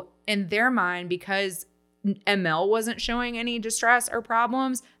 So in their mind, because ML wasn't showing any distress or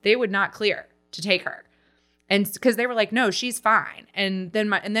problems, they would not clear to take her. And because they were like, no, she's fine. And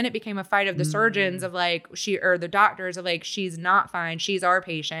then it became a fight of the surgeons of like, the doctors of like, she's not fine. She's our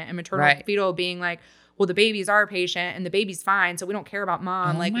patient. And maternal fetal being like, well, the baby's our patient and the baby's fine. So we don't care about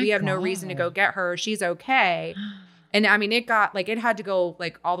mom. Like we have no reason to go get her. She's okay. And I mean, it had to go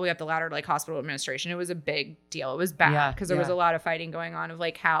like all the way up the ladder to like hospital administration. It was a big deal. It was bad because there was a lot of fighting going on of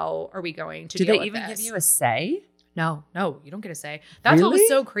like, how are we going to deal with this? Do they even give you a say? No, you don't get a say. That's what was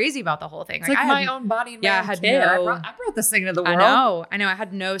so crazy about the whole thing. It's like my own body and my own kid. I brought this thing into the world. I know. I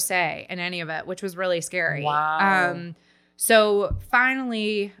had no say in any of it, which was really scary. Wow. So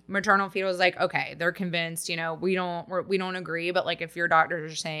finally, maternal fetal was like, okay, they're convinced, you know, we don't agree, but like if your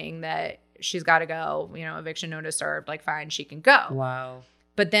doctors are saying that she's got to go, you know, eviction notice served, like fine, she can go. Wow.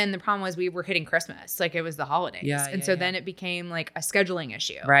 But then the problem was we were hitting Christmas, like it was the holidays. Yeah, and so then it became like a scheduling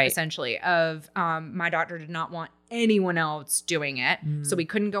issue, right, essentially, of my doctor did not want anyone else doing it. So we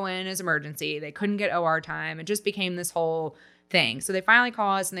couldn't go in as emergency. They couldn't get OR time. It just became this whole thing. So they finally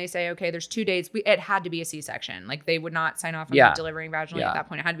call us and they say, okay, there's 2 days. It had to be a C-section. Like they would not sign off on delivering vaginally at that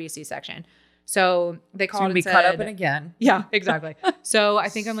point. It had to be a C-section. So they called and said, cut open again. Yeah, exactly. So I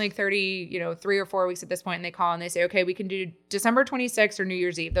think I'm like 30, 3 or 4 weeks at this point, and they call and they say, okay, we can do December 26th or New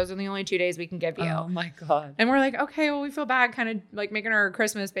Year's Eve. Those are the only 2 days we can give you. Oh my God. And we're like, okay, well, we feel bad kind of like making our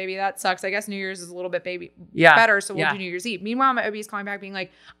Christmas baby. That sucks. I guess New Year's is a little bit better. So we'll do New Year's Eve. Meanwhile, my OB is calling back being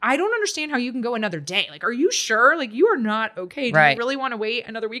like, I don't understand how you can go another day. Like, are you sure? Like, you are not okay. Do you really want to wait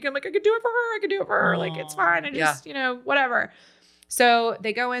another week? I'm like, I could do it for her. I could do it for her. Like, it's fine. I just, whatever. So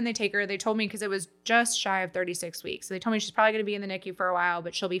they go in, they take her. They told me, because it was just shy of 36 weeks. So they told me she's probably going to be in the NICU for a while,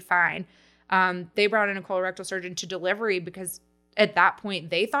 but she'll be fine. They brought in a colorectal surgeon to delivery because at that point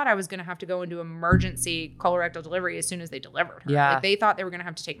they thought I was going to have to go into emergency colorectal delivery as soon as they delivered her. Yeah. Like they thought they were going to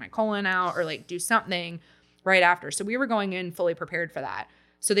have to take my colon out or like do something right after. So we were going in fully prepared for that.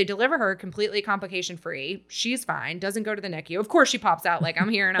 So they deliver her completely complication free. She's fine. Doesn't go to the NICU. Of course she pops out like, I'm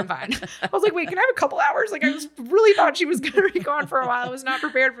here and I'm fine. I was like, wait, can I have a couple hours? Like I really thought she was going to be gone for a while. I was not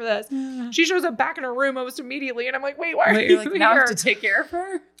prepared for this. She shows up back in her room almost immediately. And I'm like, wait, why are you like, here? Now I have to take care of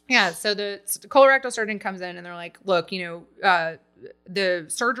her? Yeah. So the colorectal surgeon comes in and they're like, look, the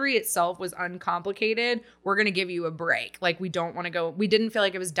surgery itself was uncomplicated. We're going to give you a break. Like we don't want to go. We didn't feel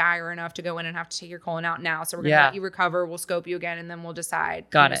like it was dire enough to go in and have to take your colon out now. So we're going to let you recover. We'll scope you again and then we'll decide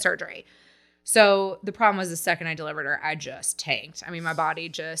surgery. So the problem was the second I delivered her, I just tanked. I mean, my body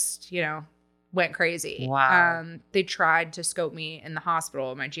just, went crazy. Wow. They tried to scope me in the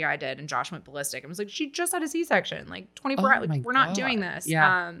hospital. My GI did, and Josh went ballistic. I was like, she just had a C-section, like 24 hours. Like, we're not doing this.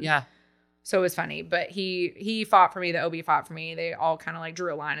 Yeah. So it was funny, but he fought for me. The OB fought for me. They all kind of like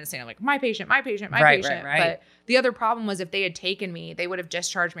drew a line and saying like, my patient. Right. But the other problem was if they had taken me, they would have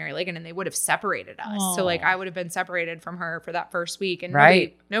discharged Mary Ligon and they would have separated us. Oh. So like I would have been separated from her for that first week. And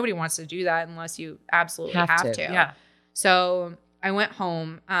nobody wants to do that unless you absolutely have to. Yeah. So I went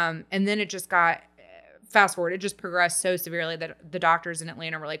home and then it just got, fast forward, it just progressed so severely that the doctors in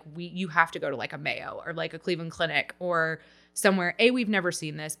Atlanta were like, you have to go to like a Mayo or like a Cleveland Clinic or somewhere. A, we've never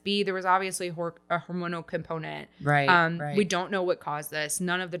seen this. B, there was obviously a hormonal component. Right. We don't know what caused this.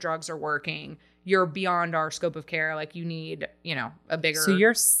 None of the drugs are working. You're beyond our scope of care. Like you need, a bigger. So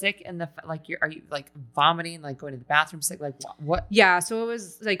you're sick and are you like vomiting, like going to the bathroom sick? Like what? Yeah. So it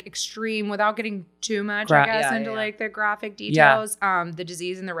was like extreme without getting too much, into like the graphic details. The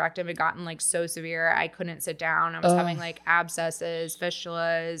disease in the rectum had gotten like so severe. I couldn't sit down. I was having like abscesses,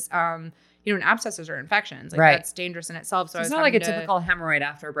 fistulas, and abscesses are infections. Like that's dangerous in itself. So it's not like a typical hemorrhoid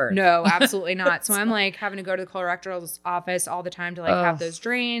after birth. No, absolutely not. So I'm like having to go to the colorectal office all the time to like have those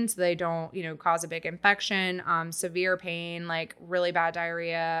drains. So they don't, cause a big infection, severe pain, like really bad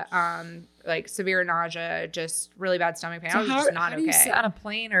diarrhea, like severe nausea, just really bad stomach pain. So I was just not okay. How do you sit on a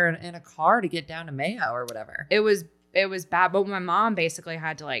plane or in a car to get down to Mayo or whatever? It was bad, but my mom basically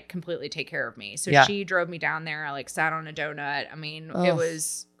had to like completely take care of me. So she drove me down there. I like sat on a donut. I mean, it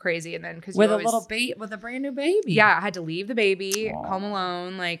was crazy. And then because with a brand new baby. Yeah, I had to leave the baby home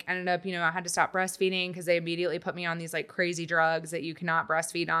alone. Like ended up, I had to stop breastfeeding because they immediately put me on these like crazy drugs that you cannot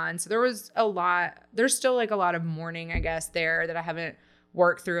breastfeed on. So there's still like a lot of mourning, I guess, there that I haven't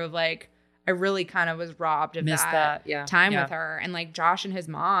worked through of like, I really kind of was robbed of that time with her and like Josh and his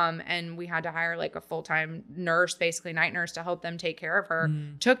mom. And we had to hire like a full-time nurse, basically night nurse, to help them take care of her,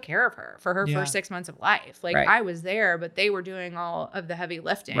 took care of her for her first 6 months of life. Like I was there, but they were doing all of the heavy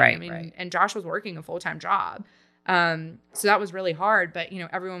lifting. And Josh was working a full-time job. So that was really hard, but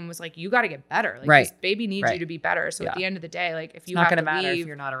everyone was like, you got to get better. Like this baby needs you to be better. So at the end of the day, like if you have to leave, it's not going to matter if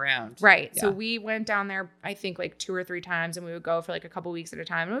you're not around. Right. Yeah. So we went down there, I think like 2 or 3 times and we would go for like a couple weeks at a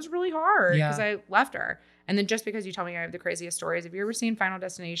time. And it was really hard because I left her. And then just because you told me I have the craziest stories, have you ever seen Final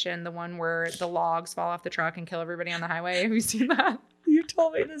Destination, the one where the logs fall off the truck and kill everybody on the highway? Have you seen that? You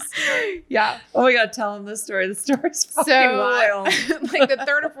told me this story. Yeah. Oh my God, tell him this story. The story's fucking wild. Like the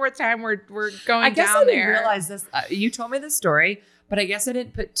 3rd or 4th time we're going down there. I guess I didn't realize this. You told me this story, but I guess I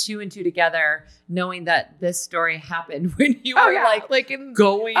didn't put 2 and 2 together, knowing that this story happened when you were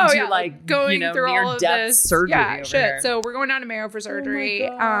going through all of near-death surgery. Yeah, shit. There. So we're going down to Mayo for surgery.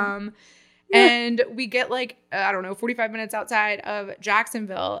 And we get like, I don't know, 45 minutes outside of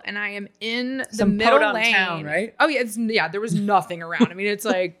Jacksonville, and I am in the middle lane. Town, right? Oh yeah, there was nothing around. I mean, it's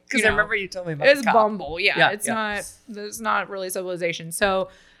like, because I remember you told me about it's Bumble. Yeah, it's not really civilization. So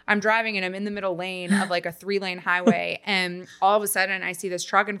I'm driving and I'm in the middle lane of like a 3-lane highway, and all of a sudden I see this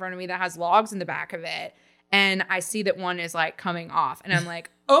truck in front of me that has logs in the back of it. And I see that one is like coming off, and I'm like,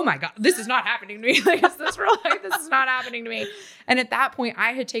 oh my God, this is not happening to me. Like, is this real life? This is not happening to me. And at that point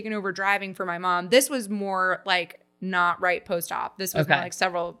I had taken over driving for my mom. This was more like not right post-op. This was more like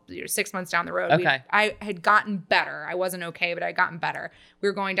 6 months down the road. I had gotten better. I wasn't okay, but I'd gotten better. We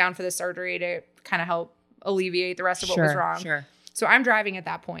were going down for the surgery to kind of help alleviate the rest of what was wrong. Sure. So I'm driving at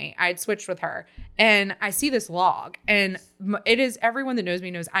that point. I had switched with her, and I see this log, and it is, everyone that knows me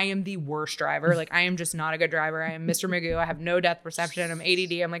knows I am the worst driver. Like, I am just not a good driver. I am Mr. Magoo. I have no depth perception. I'm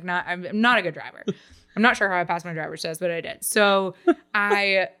ADD. I'm not a good driver. I'm not sure how I passed my driver's test, but I did. So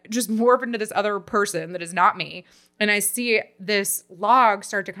I just morph into this other person that is not me. And I see this log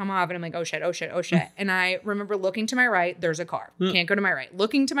start to come off, and I'm like, oh shit, oh shit, oh shit. And I remember looking to my right, there's a car. Can't go to my right.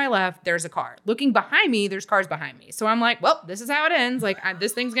 Looking to my left, there's a car. Looking behind me, there's cars behind me. So I'm like, well, this is how it ends. Like,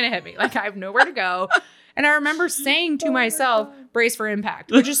 this thing's going to hit me. Like, I have nowhere to go. And I remember saying to myself, brace for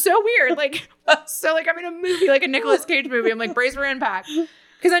impact, which is so weird. Like, so like I'm in a movie, like a Nicolas Cage movie. I'm like, brace for impact.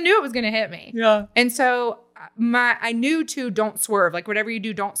 Because I knew it was going to hit me. Yeah. And so I knew to don't swerve. Like, whatever you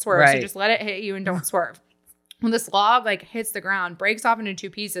do, don't swerve. Right. So just let it hit you and don't swerve. When this log like hits the ground, breaks off into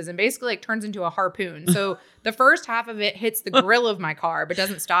 2 pieces, and basically like turns into a harpoon. So the first half of it hits the grill of my car, but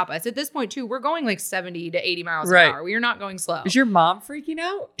doesn't stop us. At this point too, we're going like 70 to 80 miles an hour. We are not going slow. Is your mom freaking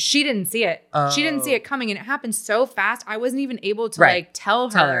out? She didn't see it. She didn't see it coming, and it happened so fast. I wasn't even able to like tell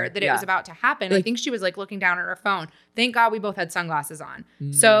her that it was about to happen. Like, I think she was like looking down at her phone. Thank God we both had sunglasses on.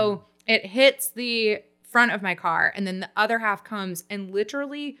 So it hits the front of my car, and then the other half comes and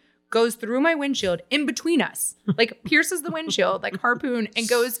literally goes through my windshield in between us, like pierces the windshield, like harpoon, and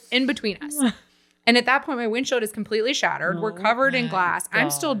goes in between us. And at that point, my windshield is completely shattered. We're covered in glass. God. I'm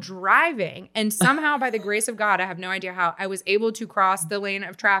still driving. And somehow, by the grace of God, I have no idea how, I was able to cross the lane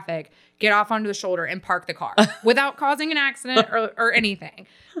of traffic, get off onto the shoulder, and park the car without causing an accident or anything,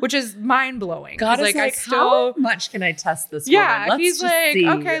 which is mind-blowing. God is like, how much can I test this woman? Yeah, he's like,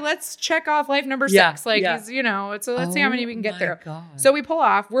 okay, let's check off life number 6. Like, he's, so let's see how many we can get through. God. So we pull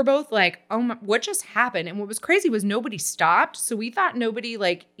off. We're both like, oh my, what just happened? And what was crazy was nobody stopped. So we thought nobody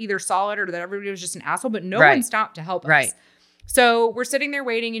like either saw it or that everybody was just an asshole, but no one stopped to help us. So we're sitting there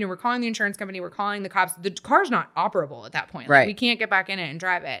waiting, we're calling the insurance company, we're calling the cops. The car's not operable at that point. Like, we can't get back in it and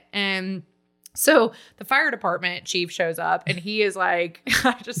drive it. And so the fire department chief shows up, and he is like,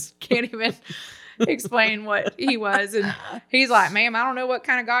 I just can't even explain what he was. And he's like, ma'am, I don't know what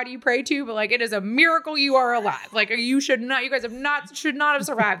kind of God you pray to, but like, it is a miracle you are alive. Like, you guys should not have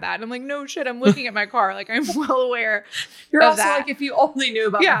survived that. And I'm like, no shit, I'm looking at my car. Like, I'm well aware. You're also that. Like, if you only knew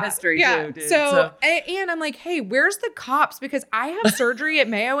about the history too, dude. So, and I'm like, hey, where's the cops? Because I have surgery at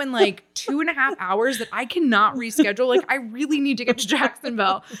Mayo in like 2.5 hours that I cannot reschedule. Like, I really need to get to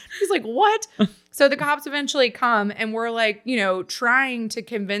Jacksonville. He's like, what? So the cops eventually come, and we're like, trying to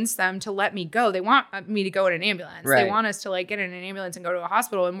convince them to let me go. They want me to go in an ambulance. They want us to like get in an ambulance and go to a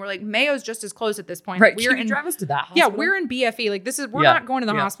hospital. And we're like, Mayo's just as close at this point. Right. Can you drive us to that hospital? Yeah, we're in BFE. Like, we're not going to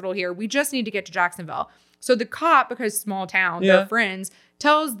the hospital here. We just need to get to Jacksonville. So the cop, because small town, they're friends,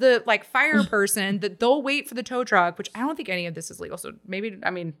 tells the like fire person that they'll wait for the tow truck, which I don't think any of this is legal. So maybe,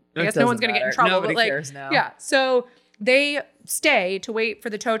 I guess no one's going to get in trouble. Nobody but like, cares now. Yeah. So they stay to wait for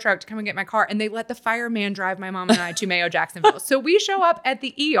the tow truck to come and get my car, and they let the fireman drive my mom and I to Mayo Jacksonville. So we show up at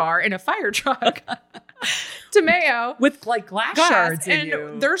the ER in a fire truck to Mayo with like glass shards in you.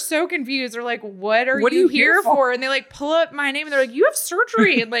 And they're so confused. They're like, what are you here for? And they like pull up my name, and they're like, you have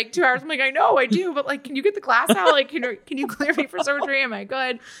surgery in like 2 hours. I'm like, I know I do, but like, can you get the glass out? Like, can you clear me for surgery? Am I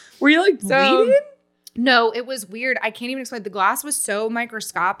good? Were you like bleeding? No, it was weird. I can't even explain. The glass was so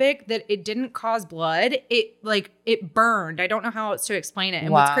microscopic that it didn't cause blood. It burned. I don't know how else to explain it.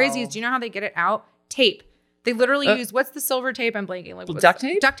 And what's crazy is, do you know how they get it out? Tape. They literally use, what's the silver tape? I'm blanking. Like, duct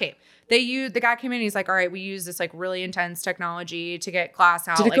tape? Duct tape. The guy came in and he's like, all right, we use this like really intense technology to get glass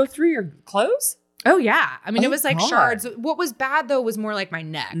out. Did it go through your clothes? Oh yeah. I mean, it was like shards. What was bad though was more like my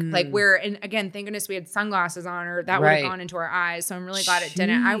neck, like where, and again, thank goodness we had sunglasses on, or that would have gone into our eyes. So I'm really glad it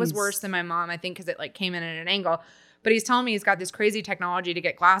didn't. I was worse than my mom, I think, because it like came in at an angle. But he's telling me he's got this crazy technology to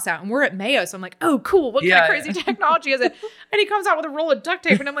get glass out, and we're at Mayo. So I'm like, oh, cool. What kind of crazy technology is it? And he comes out with a roll of duct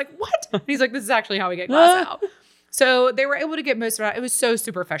tape, and I'm like, what? And he's like, this is actually how we get glass out. So they were able to get most of it. It was so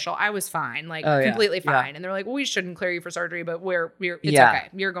superficial. I was fine, like completely fine. Yeah. And they're like, well, we shouldn't clear you for surgery, but it's okay.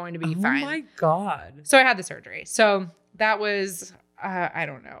 You're going to be fine. Oh my God. So I had the surgery. So that was, I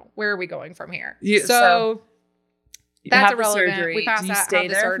don't know. Where are we going from here? So that's irrelevant. We passed that. Have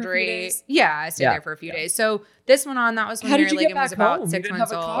the surgery. Yeah, I stayed there for a few days. So this went on. That was when How Mary did you get Ligon was back about home? 6 You didn't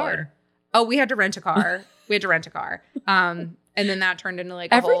months have a old. car. Oh, we had to rent a car. And then that turned into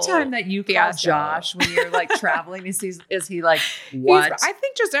like a every whole time that you call fiasco. Josh when you're like traveling, is he like, what? I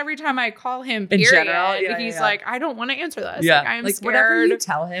think just every time I call him, In period, general, he's like, I don't want to answer this. Yeah. Like, I'm like scared. Whatever you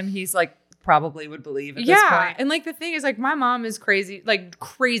tell him, he's like probably would believe at this point. And like the thing is like my mom is crazy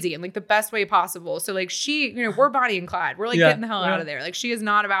in like the best way possible. So like she, you know, we're Bonnie and Clyde. We're like getting the hell out of there. Like she is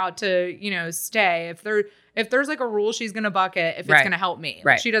not about to, you know, stay. If there's like a rule, she's gonna buck it if it's gonna help me.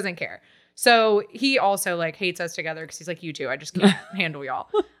 Like, she doesn't care. So he also like hates us together because he's like, you two, I just can't handle y'all.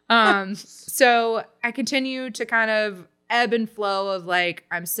 So I continue to kind of ebb and flow of like,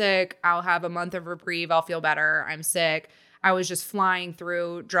 I'm sick. I'll have a month of reprieve. I'll feel better. I'm sick. I was just flying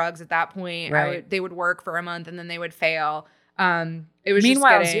through drugs at that point. Right. They would work for a month and then they would fail. It was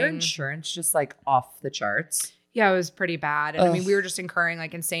Meanwhile, just is your insurance just like off the charts? Yeah, it was pretty bad. And I mean, we were just incurring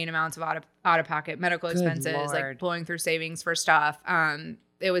like insane amounts of out-of-pocket medical expenses, Lord. like blowing through savings for stuff.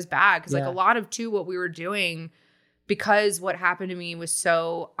 It was bad because like a lot of what we were doing, because what happened to me was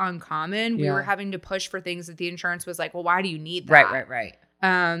so uncommon, we were having to push for things that the insurance was like, well, why do you need that? Right.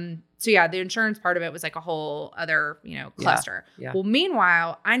 So yeah, the insurance part of it was like a whole other, you know, cluster. Yeah. Well,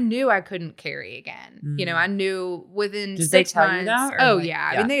 meanwhile, I knew I couldn't carry again. You know, I knew within Did 6 they tell months. you that? Oh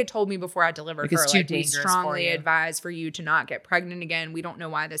yeah. I mean, they had told me before I delivered Like, it's her, too like, we dangerous strongly for you. advise for you to not get pregnant again. We don't know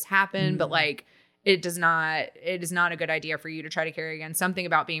why this happened, but like it is not a good idea for you to try to carry again. Something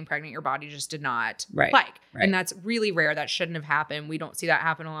about being pregnant, your body just did not like. Right. And that's really rare. That shouldn't have happened. We don't see that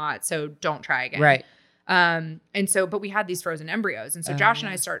happen a lot. So don't try again. Right. And so, but we had these frozen embryos. And so Josh and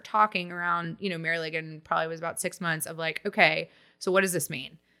I start talking around, you know, Mary Ligon probably was about 6 months of like, okay, so what does this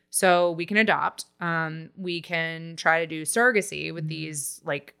mean? So we can adopt, we can try to do surrogacy with these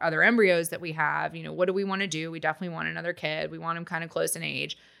like other embryos that we have. You know, what do we want to do? We definitely want another kid. We want them kind of close in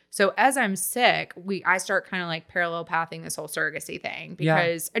age. So as I'm sick, I start kind of like parallel pathing this whole surrogacy thing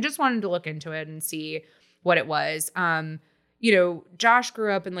because I just wanted to look into it and see what it was. You know, Josh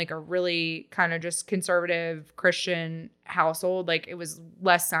grew up in like a really kind of just conservative Christian household. Like it was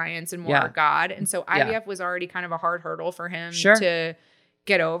less science and more God. And so IVF was already kind of a hard hurdle for him to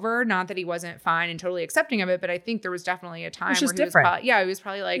get over. Not that he wasn't fine and totally accepting of it, but I think there was definitely a time where he was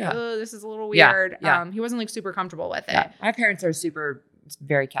probably like, oh, this is a little weird. He wasn't like super comfortable with it. Yeah. My parents are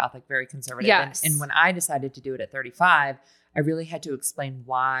very Catholic, very conservative. Yes. And when I decided to do it at 35, I really had to explain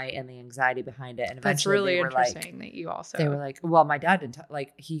why and the anxiety behind it. And eventually that's really they were interesting like, that you also. They were like, well, my dad didn't,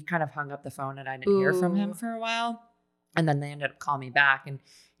 like, he kind of hung up the phone and I didn't hear from him for a while. And then they ended up calling me back and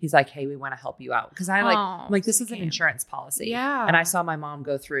he's like, hey, we want to help you out. Cause I'm like, this is an insurance policy. Yeah. And I saw my mom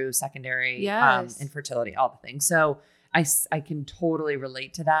go through secondary infertility, all the things. So I can totally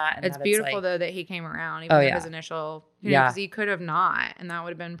relate to that. And it's beautiful though that he came around, even with his initial, because he could have not, and that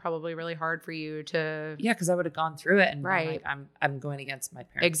would have been probably really hard for you to. Yeah, because I would have gone through it and been like, I'm going against my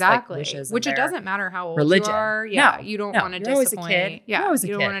parents' exactly, like, wishes, which it doesn't matter how old religion. You are. Yeah, you don't want to disappoint. Yeah, you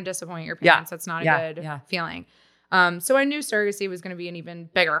don't want to disappoint your parents. That's not a good feeling. So I knew surrogacy was going to be an even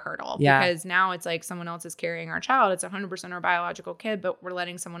bigger hurdle because now it's like someone else is carrying our child. It's 100% our biological kid, but we're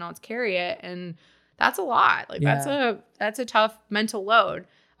letting someone else carry it, and that's a lot. Like that's a tough mental load.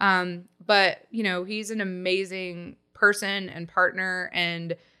 But you know, he's an amazing person and partner,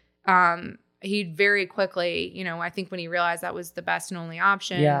 and he very quickly, you know, I think when he realized that was the best and only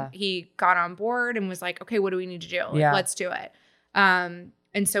option, he got on board and was like, okay, what do we need to do? Like, let's do it. And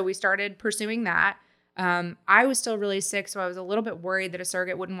so we started pursuing that. I was still really sick, so I was a little bit worried that a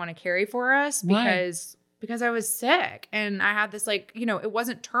surrogate wouldn't want to carry for us because I was sick and I had this, like, you know, it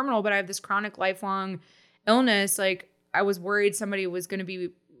wasn't terminal, but I have this chronic lifelong illness. Like I was worried somebody was going to be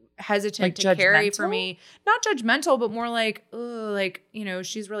hesitant to carry for me. Not judgmental, but more like, oh, like, you know,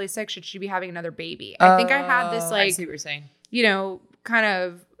 she's really sick. Should she be having another baby? I think I had this, like, I see what you're saying. You know, kind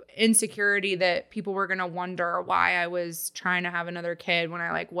of insecurity that people were going to wonder why I was trying to have another kid when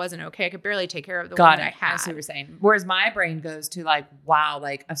I like wasn't okay. I could barely take care of the one that I had. I see what you're saying. Whereas my brain goes to like, wow,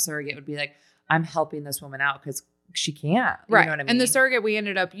 like a surrogate would be like, I'm helping this woman out because she can't. You know what I mean? And the surrogate we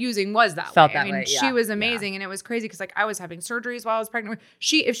ended up using was that way. I mean, she was amazing. And it was crazy because like I was having surgeries while I was pregnant.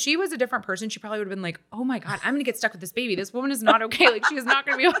 If she was a different person, she probably would have been like, oh my God, I'm going to get stuck with this baby. This woman is not okay. Like she is not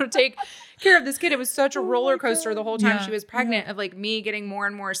going to be able to take care of this kid. It was such a roller coaster the whole time she was pregnant of like me getting more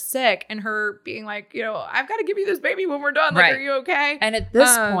and more sick and her being like, you know, I've got to give you this baby when we're done. Like, are you okay? And at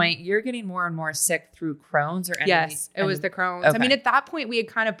this point, you're getting more and more sick through Crohn's or Yes, it was the Crohn's. Okay. I mean, at that point, we had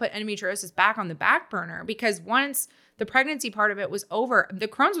kind of put endometriosis back on the back burner because once the pregnancy part of it was over, the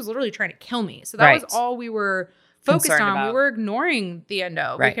Crohn's was literally trying to kill me. So that was all we were focused on. We were ignoring the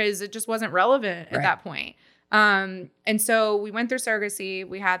endo because it just wasn't relevant at that point. And so we went through surrogacy.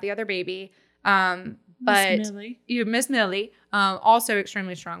 We had the other baby. But Miss Millie, also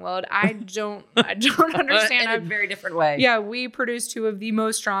extremely strong-willed. I don't understand. In a very different way. Yeah, we produced two of the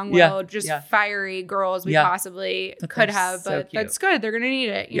most strong-willed, fiery girls we possibly could have. But that's good. They're gonna need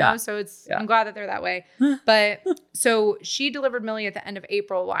it, you know. So I'm glad that they're that way. But so she delivered Millie at the end of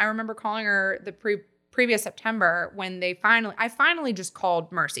April. Well, I remember calling her the previous September when I finally just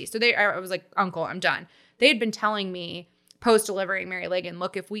called Mercy. So I was like, Uncle, I'm done. They had been telling me post-delivering Mary Ligon,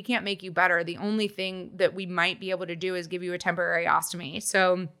 look, if we can't make you better, the only thing that we might be able to do is give you a temporary ostomy.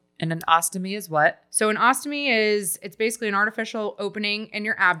 So, and an ostomy is what? So an ostomy it's basically an artificial opening in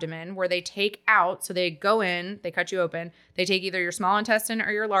your abdomen where they take out, so they go in, they cut you open, they take either your small intestine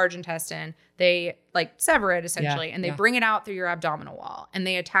or your large intestine, they like sever it essentially, and they bring it out through your abdominal wall, and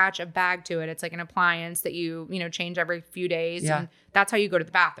they attach a bag to it. It's like an appliance that you change every few days, and that's how you go to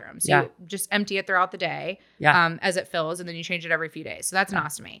the bathroom. So you just empty it throughout the day as it fills, and then you change it every few days. So that's an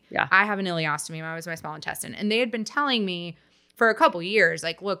ostomy. Yeah. I have an ileostomy. Mine was my small intestine, and they had been telling me for a couple years,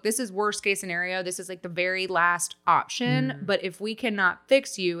 like, look, this is worst case scenario. This is like the very last option. But if we cannot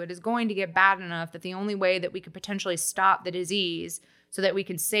fix you, it is going to get bad enough that the only way that we could potentially stop the disease so that we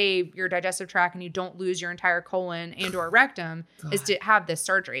can save your digestive tract and you don't lose your entire colon and or rectum is to have this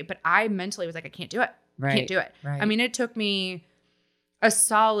surgery. But I mentally was like, I can't do it. I can't do it. I mean, it took me a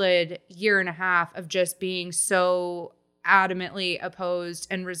solid year and a half of just being so adamantly opposed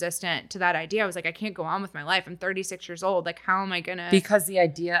and resistant to that idea. I was like, I can't go on with my life. I'm 36 years old. Like, how am I gonna? Because the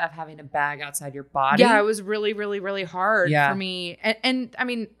idea of having a bag outside your body. Yeah, it was really, really, really hard for me. And I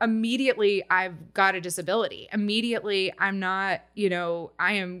mean, immediately I've got a disability. Immediately I'm not,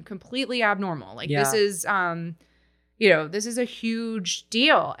 I am completely abnormal. Like this is, this is a huge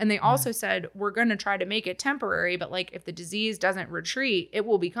deal. And they also said, we're going to try to make it temporary, but like if the disease doesn't retreat, it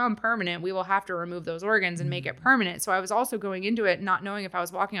will become permanent. We will have to remove those organs and make it permanent. So I was also going into it not knowing if I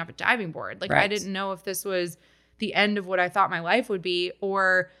was walking off a diving board. Like I didn't know if this was the end of what I thought my life would be,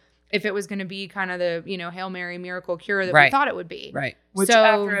 or if it was going to be kind of the, Hail Mary miracle cure that we thought it would be. Right. Which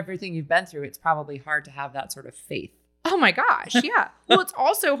after everything you've been through, it's probably hard to have that sort of faith. Oh my gosh. Yeah. Well, it's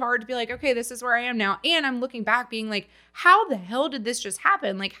also hard to be like, okay, this is where I am now. And I'm looking back being like, how the hell did this just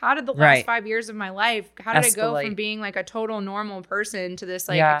happen? Like, how did the last 5 years of my life, how did I go from being like a total normal person to this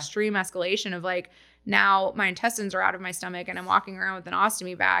like extreme escalation of like, now my intestines are out of my stomach and I'm walking around with an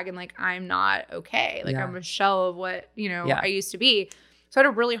ostomy bag and like, I'm not okay. Like I'm a shell of what, I used to be. So I had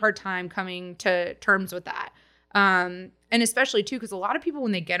a really hard time coming to terms with that. And especially too, because a lot of people,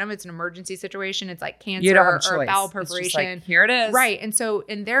 when they get them, it's an emergency situation. It's like cancer or bowel perforation. Like, here it is. Right. And so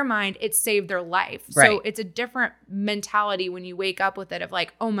in their mind, it saved their life. Right. So it's a different mentality when you wake up with it of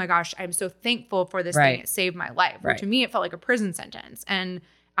like, oh my gosh, I'm so thankful for this thing. It saved my life. Right. To me, it felt like a prison sentence. And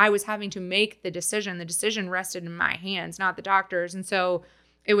I was having to make the decision. The decision rested in my hands, not the doctor's. And so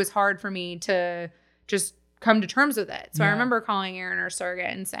it was hard for me to just come to terms with it. So I remember calling Aaron, our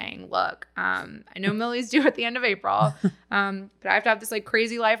surrogate, and saying, look, I know Millie's due at the end of April, but I have to have this like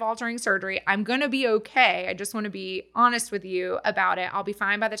crazy life-altering surgery. I'm going to be okay. I just want to be honest with you about it. I'll be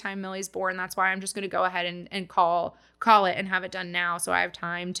fine by the time Millie's born. That's why I'm just going to go ahead and call it and have it done now so I have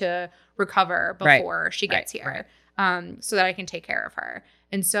time to recover before she gets here, so that I can take care of her.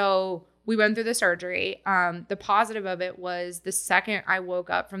 And so we went through the surgery. The positive of it was the second I woke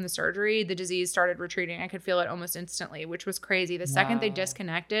up from the surgery, the disease started retreating. I could feel it almost instantly, which was crazy. The second they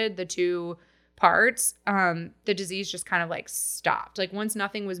disconnected the two parts, the disease just kind of like stopped. Like once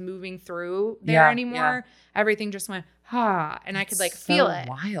nothing was moving through there anymore, everything just went, and I could like feel it.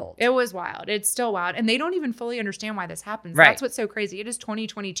 Wild. It was wild. It's still wild. And they don't even fully understand why this happens. Right. That's what's so crazy. It is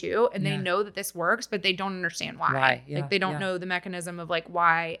 2022 and they know that this works, but they don't understand why. Like they don't know the mechanism of like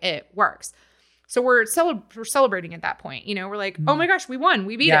why it works. So we're celebrating at that point. We're like, oh my gosh, we won.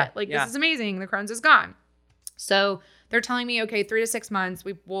 We beat it. Like this is amazing. The Crohn's is gone. So they're telling me, okay, 3 to 6 months,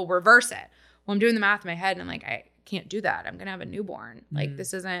 we will reverse it. Well, I'm doing the math in my head and I'm like, I can't do that. I'm going to have a newborn. Like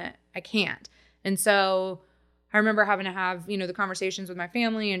I can't. And so I remember having to have, the conversations with my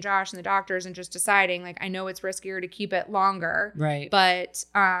family and Josh and the doctors and just deciding like, I know it's riskier to keep it longer, but,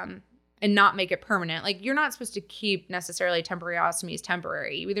 and not make it permanent. Like you're not supposed to keep necessarily temporary ostomies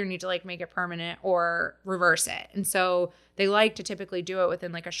temporary. You either need to like make it permanent or reverse it. And so they like to typically do it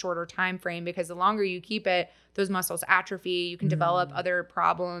within like a shorter time frame because the longer you keep it, those muscles atrophy. You can develop other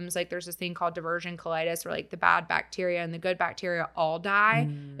problems. Like there's this thing called diversion colitis where like the bad bacteria and the good bacteria all die.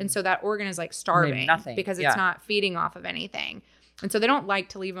 And so that organ is like starving because it's not feeding off of anything. And so they don't like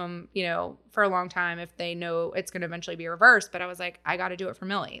to leave them, you know, for a long time if they know it's going to eventually be reversed. But I was like, I got to do it for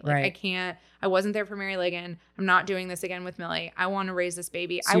Millie. Like I wasn't there for Mary Ligon. I'm not doing this again with Millie. I want to raise this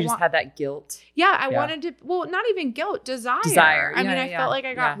baby. So you just had that guilt. Yeah. I wanted to, well, not even guilt, desire. I mean, I felt like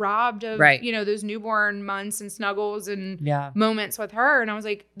I got robbed of, you know, those newborn months and snuggles and moments with her. And I was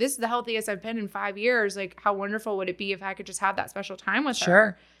like, this is the healthiest I've been in 5 years. Like, how wonderful would it be if I could just have that special time with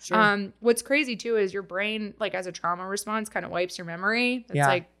her? Sure. What's crazy too is your brain, like as a trauma response, kind of wipes your memory. It's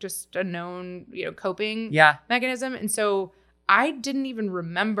like just a known, you know, coping mechanism. And so I didn't even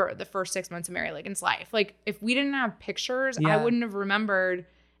remember the first 6 months of Mary Ligon's life. Like if we didn't have pictures, I wouldn't have remembered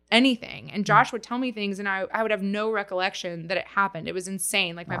anything. And Josh would tell me things and I would have no recollection that it happened. It was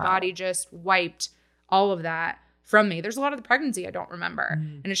insane. Like my body just wiped all of that from me. There's a lot of the pregnancy I don't remember.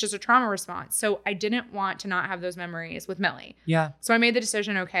 And it's just a trauma response. So I didn't want to not have those memories with Millie. Yeah. So I made the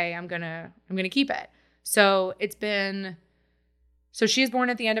decision, okay, I'm gonna keep it. So so she's born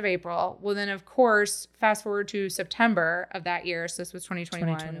at the end of April. Well, then of course, fast forward to September of that year. So this was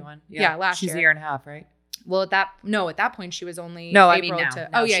 2021. Yeah, last year. She's a year and a half, right? Well, at that point she was only April to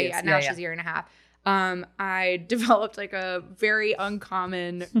now she's a year and a half. I developed like a very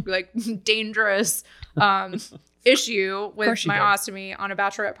uncommon, like dangerous issue with my ostomy on a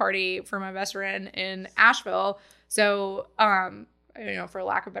bachelorette party for my best friend in Asheville. So, you know, for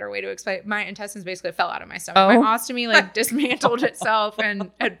lack of a better way to explain, my intestines basically fell out of my stomach. My ostomy like dismantled itself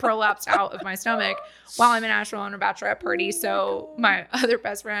and had prolapsed out of my stomach while I'm in Asheville on a bachelorette party. So my other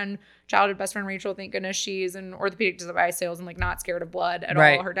best friend, childhood best friend, Rachel, thank goodness she's an orthopedic device sales and like not scared of blood at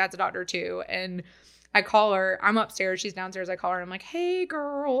all. Her dad's a doctor too. And I call her, I'm upstairs, she's downstairs. I call her, I'm like, hey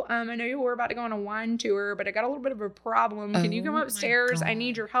girl, I know you were about to go on a wine tour, but I got a little bit of a problem. Can you come upstairs? I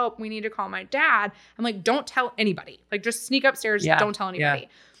need your help. We need to call my dad. I'm like, don't tell anybody. Like just sneak upstairs. Don't tell anybody.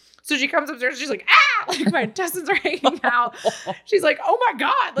 So she comes upstairs. She's like, like my intestines are hanging out. She's like, oh my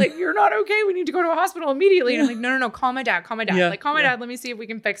God, like you're not okay. We need to go to a hospital immediately. And I'm like, no, call my dad. Like call my dad. Let me see if we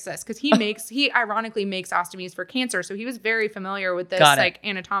can fix this. Cause he ironically makes ostomies for cancer. So he was very familiar with this, like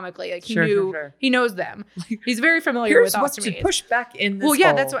anatomically, like he knows them. He's very familiar with ostomies. To push back in this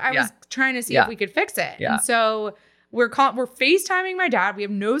hole. That's what I was trying to see if we could fix it. And so we're FaceTiming my dad. We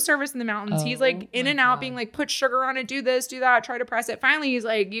have no service in the mountains. He's like in and out being like, put sugar on it, do this, do that, try to press it. Finally, he's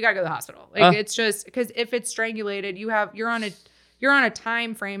like, you gotta go to the hospital. Like it's just because if it's strangulated, you're on a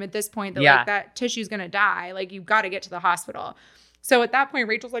time frame at this point that like that tissue's gonna die. Like you've got to get to the hospital. So at that point,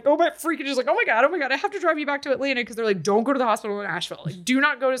 Rachel's like, oh my freaking, she's like, oh my God, I have to drive you back to Atlanta. Cause they're like, don't go to the hospital in Asheville. Like, do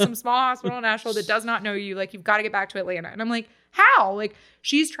not go to some small hospital in Asheville that does not know you. Like, you've got to get back to Atlanta. And I'm like, how? Like,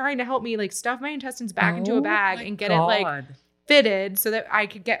 she's trying to help me like stuff my intestines back into a bag and get it like fitted so that I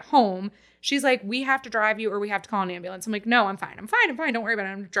could get home. She's like, we have to drive you or we have to call an ambulance. I'm like, no, I'm fine. Don't worry about it.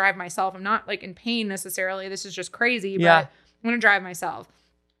 I'm going to drive myself. I'm not like in pain necessarily. This is just crazy, but I'm going to drive myself.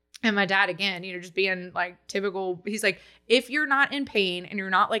 And my dad, again, you know, just being like typical, he's like, if you're not in pain and you're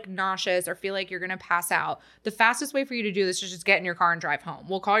not like nauseous or feel like you're going to pass out, the fastest way for you to do this is just get in your car and drive home.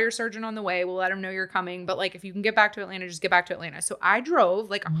 We'll call your surgeon on the way. We'll let him know you're coming. But like, if you can get back to Atlanta, just get back to Atlanta. So I drove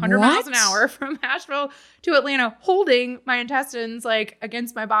like 100 miles an hour from Asheville to Atlanta, holding my intestines like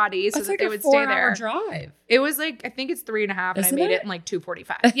against my body so that they would stay there. Drive. It was like, I think it's 3.5 and I made it in like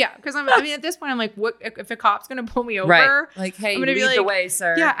 2:45. Yeah. Cause at this point I'm like, what if a cop's going to pull me over? Right. Like, hey, I'm gonna lead the way,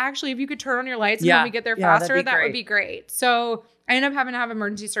 sir. Yeah. Actually, if you could turn on your lights and when we get there faster, that would be great. So I ended up having to have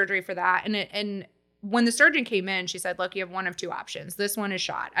emergency surgery for that. And when the surgeon came in, she said, look, you have one of two options. This one is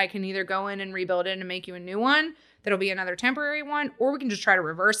shot. I can either go in and rebuild it and make you a new one. That'll be another temporary one, or we can just try to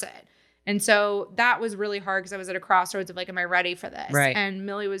reverse it. And so that was really hard because I was at a crossroads of like, am I ready for this? Right. And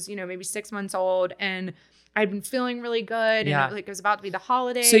Millie was, you know, maybe 6 months old and I'd been feeling really good. And it was about to be the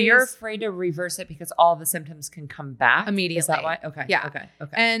holidays. So you're afraid to reverse it because all the symptoms can come back immediately. Is that why? Okay. Yeah. Okay.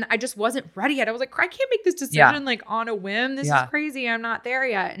 And I just wasn't ready yet. I was like, I can't make this decision like on a whim. This is crazy. I'm not there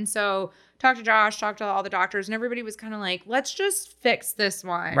yet. And so talked to Josh, talked to all the doctors, and everybody was kind of like, let's just fix this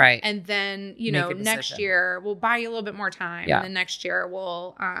one. Right. And then, you know, next year we'll buy you a little bit more time. Yeah. And then next year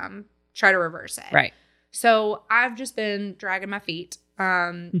we'll try to reverse it. Right. So I've just been dragging my feet.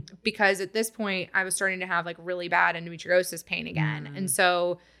 Because at this point I was starting to have like really bad endometriosis pain again. And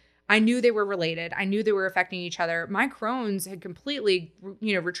so I knew they were related. I knew they were affecting each other. My Crohn's had completely,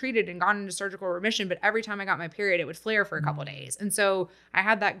 you know, retreated and gone into surgical remission. But every time I got my period, it would flare for a couple of days. And so I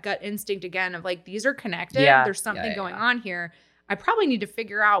had that gut instinct again of like, these are connected. Yeah. There's something going on here. I probably need to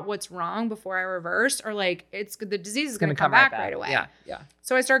figure out what's wrong before I reverse, or like the disease is going to come back right away. Yeah.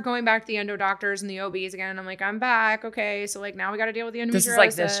 So I start going back to the endo doctors and the OBs again. And I'm like, I'm back. Okay. So like now we got to deal with the endometriosis. This is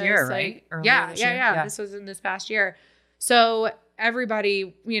like this year, right? Yeah. This was in this past year. So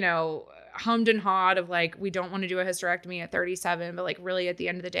everybody, you know, hummed and hawed of like, we don't want to do a hysterectomy at 37, but like really at the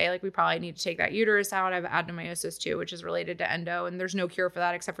end of the day, like we probably need to take that uterus out. I have adenomyosis too, which is related to endo, and there's no cure for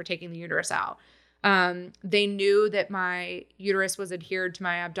that except for taking the uterus out. They knew that my uterus was adhered to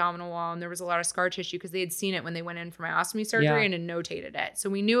my abdominal wall and there was a lot of scar tissue because they had seen it when they went in for my ostomy surgery and had notated it. So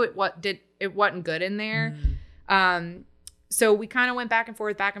we knew it wasn't good in there. So we kind of went back and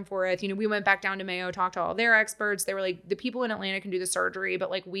forth. You know, we went back down to Mayo, talked to all their experts. They were like, the people in Atlanta can do the surgery, but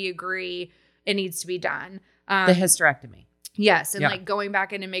like, we agree it needs to be done. The hysterectomy. Yes. And like going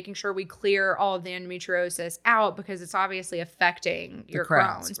back in and making sure we clear all of the endometriosis out because it's obviously affecting your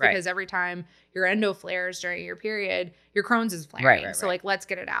Crohn's. Because every time your endo flares during your period, your Crohn's is flaring. So like, let's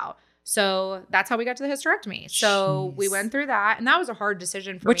get it out. So that's how we got to the hysterectomy. So we went through that, and that was a hard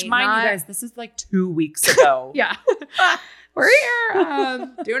decision for me. Which, mind you guys, this is like 2 weeks ago. Yeah. We're here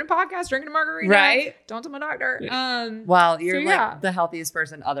doing a podcast, drinking a margarita. Right. Don't tell my doctor. Well, you're like the healthiest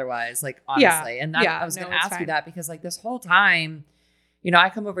person otherwise, like honestly. And that, I was going to ask you that because like this whole time, you know, I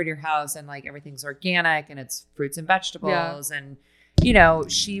come over to your house and like everything's organic and it's fruits and vegetables. And, you know,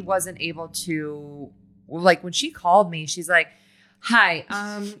 she wasn't able to, like when she called me, she's like, hi,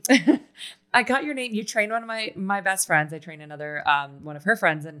 I got your name. You trained one of my best friends. I trained another, one of her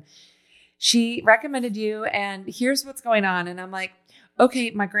friends, and she recommended you, and here's what's going on. And I'm like,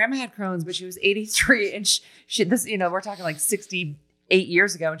 okay, my grandma had Crohn's, but she was 83, and she this, you know, we're talking like 68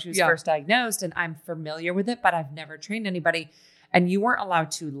 years ago when she was first diagnosed, and I'm familiar with it, but I've never trained anybody. And you weren't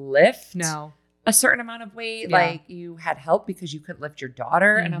allowed to lift a certain amount of weight. Like you had help because you couldn't lift your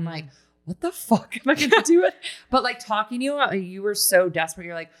daughter. And I'm like, what the fuck am I going to do with? But like talking to you, you were so desperate.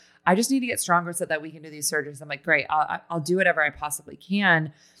 You're like, I just need to get stronger so that we can do these surgeries. I'm like, great, I'll do whatever I possibly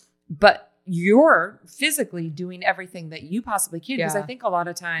can. But you're physically doing everything that you possibly can. Because I think a lot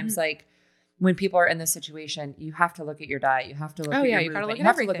of times, like when people are in this situation, you have to look at your diet. You have to look at your movement. You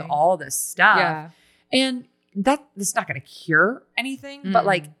have to look at all this stuff. Yeah. And that's not going to cure anything, but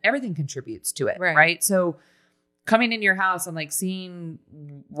like everything contributes to it. Right. So coming into your house and like seeing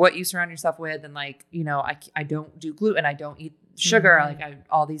what you surround yourself with, and like, you know, I don't do gluten. I don't eat sugar. Like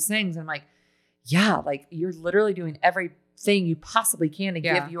all these things. And I'm like, yeah, like you're literally doing everything you possibly can to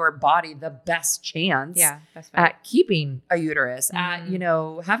give your body the best chance at keeping a uterus, at, you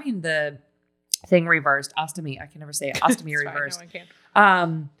know, having the thing reversed, ostomy. I can never say it, ostomy reversed. No, I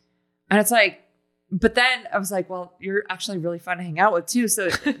can't. And it's like, but then I was like, well, you're actually really fun to hang out with too. So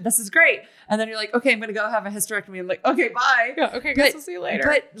this is great. And then you're like, okay, I'm going to go have a hysterectomy. I'm like, okay, bye. Yeah, okay, guess we'll see you later.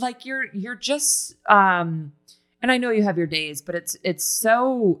 But like, you're just, and I know you have your days, but it's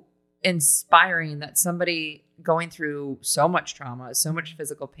so inspiring that somebody going through so much trauma, so much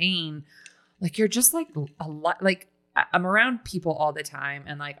physical pain, like you're just like a lot, like I'm around people all the time.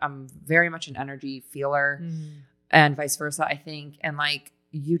 And like, I'm very much an energy feeler and vice versa, I think. And like,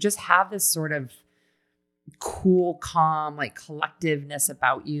 you just have this sort of cool, calm, like collectiveness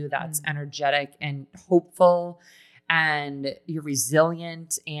about you that's energetic and hopeful, and you're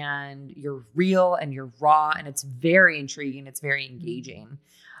resilient and you're real and you're raw, and it's very intriguing. It's very engaging.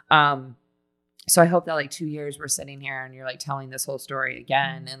 So I hope that like 2 years we're sitting here and you're like telling this whole story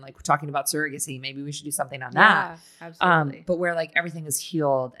again and like talking about surrogacy. Maybe we should do something on that. Absolutely. But where like everything is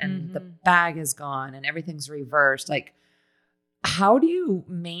healed and the bag is gone and everything's reversed. Like, how do you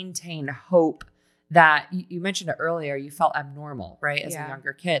maintain hope that you mentioned it earlier, you felt abnormal, right? As a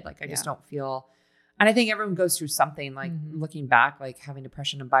younger kid, like I just don't feel, and I think everyone goes through something like looking back, like having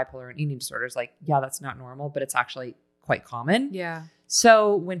depression and bipolar and eating disorders, like, yeah, that's not normal, but it's actually quite common. Yeah.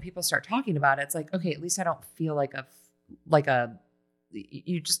 So when people start talking about it, it's like, okay, at least I don't feel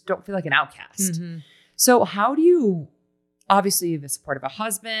you just don't feel like an outcast. So how do you, obviously you have the support of a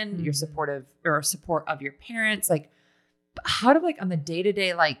husband, you're supportive or support of your parents, like how do like on the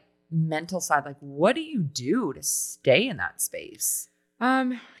day-to-day, like mental side, like what do you do to stay in that space? You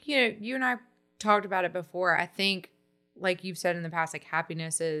know, you and I talked about it before. I think like you've said in the past, like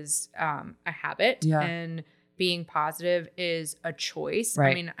happiness is a habit and being positive is a choice.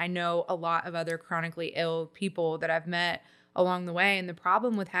 Right. I mean, I know a lot of other chronically ill people that I've met along the way. And the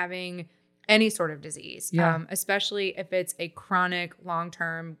problem with having any sort of disease, especially if it's a chronic,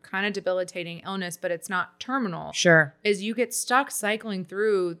 long-term, kind of debilitating illness, but it's not terminal, is you get stuck cycling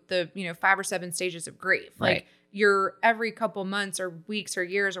through the, 5 or 7 stages of grief. Right. Like you're every couple months or weeks or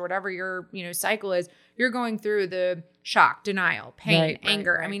years or whatever your, cycle is, you're going through the shock, denial, pain,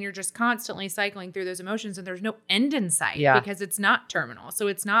 anger. Right. I mean, you're just constantly cycling through those emotions and there's no end in sight because it's not terminal. So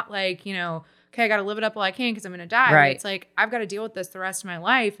it's not like, okay, I got to live it up while I can because I'm going to die. Right. It's like, I've got to deal with this the rest of my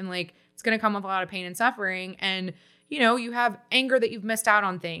life. And like, it's going to come with a lot of pain and suffering. And, you have anger that you've missed out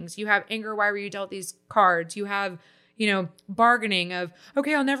on things. You have anger. Why were you dealt these cards? You have, bargaining of,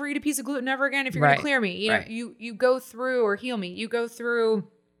 okay, I'll never eat a piece of gluten ever again if you're going to clear me. You go through, or heal me. You go through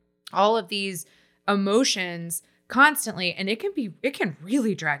all of these emotions constantly, and it can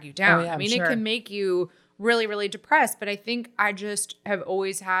really drag you down. It can make you really, really depressed. But I think I just have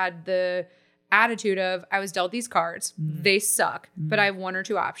always had the attitude of, I was dealt these cards. They suck, but I have one or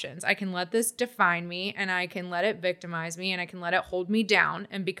two options. I can let this define me, and I can let it victimize me, and I can let it hold me down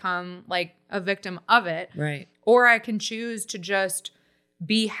and become like a victim of it. Right. Or I can choose to just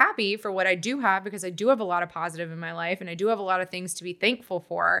be happy for what I do have, because I do have a lot of positive in my life, and I do have a lot of things to be thankful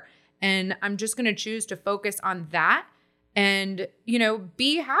for. And I'm just going to choose to focus on that and,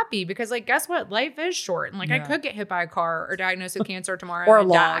 be happy, because like, guess what? Life is short. And like, I could get hit by a car or diagnosed with cancer tomorrow or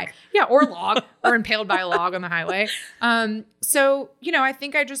and die. Yeah. Or log or impaled by a log on the highway. So, I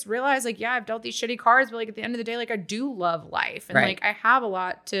think I just realized like, I've dealt these shitty cards, but like at the end of the day, like I do love life, and like I have a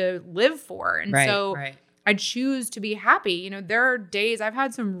lot to live for. And so I choose to be happy. There are days I've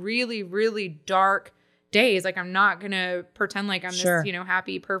had some really, really dark days. Like, I'm not going to pretend like I'm this,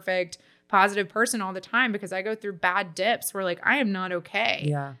 happy, perfect, positive person all the time, because I go through bad dips where like, I am not okay.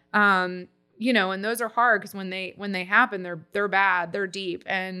 Yeah. And those are hard, because when they happen, they're bad, they're deep.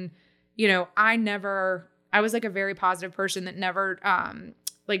 And, I was like a very positive person that never,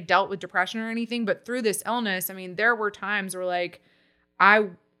 like dealt with depression or anything, but through this illness, there were times where like,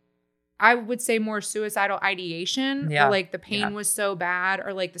 I would say more suicidal ideation, or like the pain was so bad,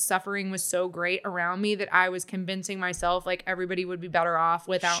 or like the suffering was so great around me that I was convincing myself like everybody would be better off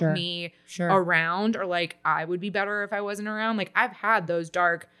without me around, or like I would be better if I wasn't around. Like, I've had those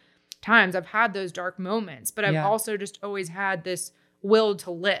dark times. I've had those dark moments, but I've also just always had this will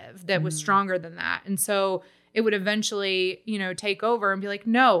to live that was stronger than that. And so it would eventually, take over and be like,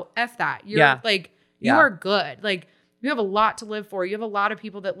 no, F that. You're like, you are good. Like, you have a lot to live for. You have a lot of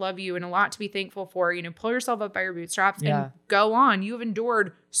people that love you and a lot to be thankful for. Pull yourself up by your bootstraps and go on. You've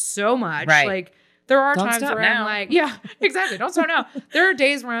endured so much. Right. Like, there are Don't times stop where now. I'm like, yeah, exactly. Don't stop now. There are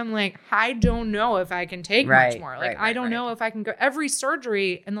days where I'm like, I don't know if I can take much more. Like, I don't know if I can go. Every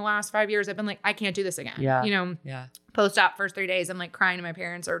surgery in the last 5 years, I've been like, I can't do this again. Yeah. Post-op first 3 days, I'm like crying to my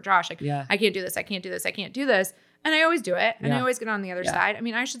parents or Josh, like, I can't do this. I can't do this. I can't do this. And I always do it. And I always get on the other side.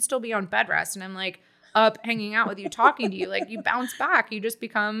 I should still be on bed rest. And I'm like, up hanging out with you, talking to you, like you bounce back, you just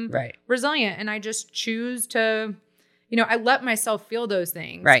become resilient. And I just choose to, I let myself feel those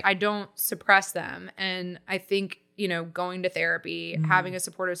things. I don't suppress them. And I think, going to therapy, having a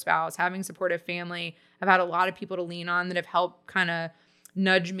supportive spouse, having supportive family, I've had a lot of people to lean on that have helped kind of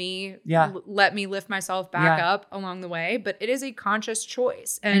nudge me, let me lift myself back up along the way. But it is a conscious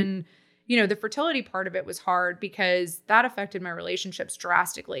choice. And the fertility part of it was hard, because that affected my relationships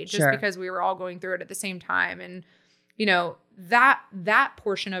drastically, just because we were all going through it at the same time. And, that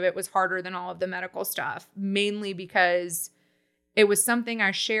portion of it was harder than all of the medical stuff, mainly because it was something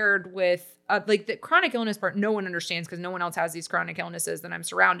I shared with, like the chronic illness part, no one understands, because no one else has these chronic illnesses that I'm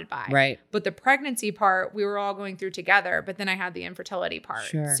surrounded by. Right. But the pregnancy part, we were all going through together, but then I had the infertility part.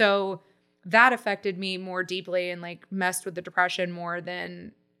 Sure. So that affected me more deeply and like messed with the depression more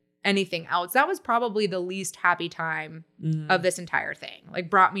than anything else. That was probably the least happy time of this entire thing. Like,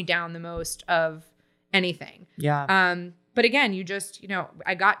 brought me down the most of anything. Yeah. But again, you just,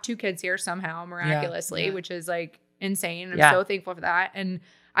 I got 2 kids here somehow, miraculously, which is like insane. I'm so thankful for that. And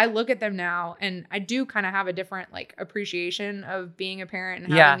I look at them now, and I do kind of have a different like appreciation of being a parent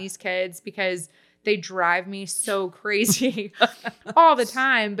and having these kids, because they drive me so crazy all the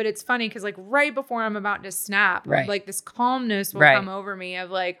time. But it's funny, because like right before I'm about to snap, like this calmness will come over me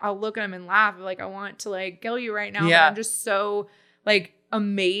of like, I'll look at them and laugh, like, I want to like kill you right now. But I'm just so like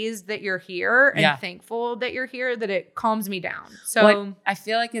amazed that you're here and thankful that you're here, that it calms me down. So I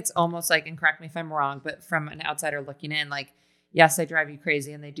feel like it's almost like, and correct me if I'm wrong, but from an outsider looking in, like, yes, they drive you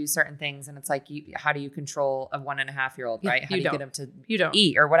crazy and they do certain things. And it's like, how do you control a 1.5-year-old, right? How do you get them to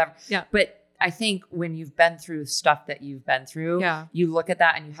eat or whatever? Yeah. But I think when you've been through stuff that you've been through, you look at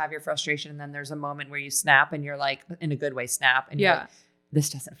that and you have your frustration, and then there's a moment where you snap, and you're like, in a good way, snap. And you're like, this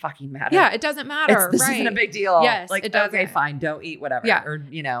doesn't fucking matter. Yeah, it doesn't matter. This isn't a big deal. Yes, like, it doesn't. Okay, fine, don't eat whatever. Yeah. Or,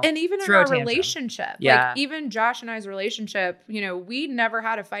 and even in our relationship, like even Josh and I's relationship, we never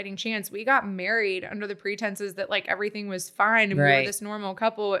had a fighting chance. We got married under the pretenses that like everything was fine, and we were this normal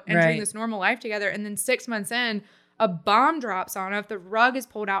couple entering this normal life together. And then 6 months in, a bomb drops on us. The rug is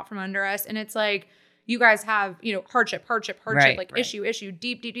pulled out from under us. And it's like, you guys have, hardship, like issue,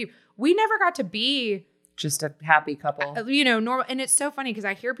 deep. We never got to be just a happy couple. Normal. And it's so funny because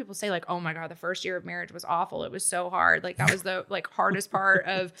I hear people say like, oh my God, the first year of marriage was awful. It was so hard. Like that was the like hardest part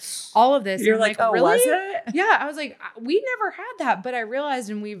of all of this. You're like, oh, really? Was it? Yeah. I was like, we never had that. But I realized,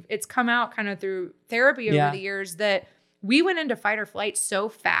 and it's come out kind of through therapy over the years, that we went into fight or flight so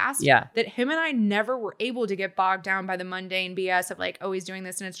fast that him and I never were able to get bogged down by the mundane BS of like, oh, he's doing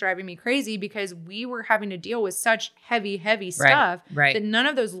this and it's driving me crazy, because we were having to deal with such heavy stuff that none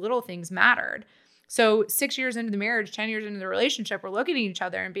of those little things mattered. So 6 years into the marriage, 10 years into the relationship, we're looking at each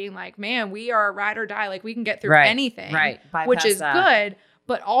other and being like, man, we are ride or die. Like we can get through anything, which is good.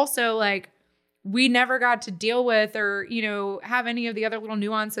 But also like, we never got to deal with or, have any of the other little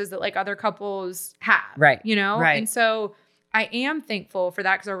nuances that like other couples have. Right. And so I am thankful for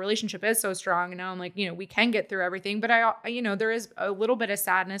that because our relationship is so strong. And now I'm like, we can get through everything. But there is a little bit of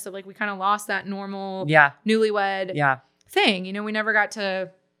sadness of like, we kind of lost that normal newlywed thing. We never got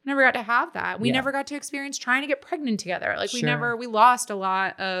to have that. We never got to experience trying to get pregnant together. Like we lost a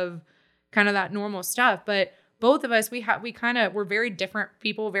lot of kind of that normal stuff. But both of us, we're very different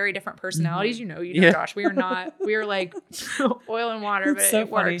people, very different personalities. Josh, we are like oil and water, but it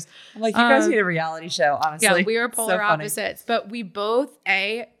works. I'm like, you guys need a reality show, honestly. Yeah, we are polar opposites, but we both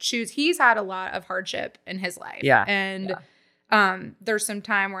choose. He's had a lot of hardship in his life. Yeah. And there's some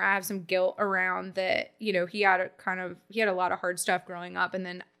time where I have some guilt around that, he had a lot of hard stuff growing up, and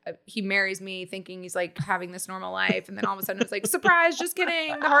then he marries me thinking he's like having this normal life. And then all of a sudden it's like, surprise, just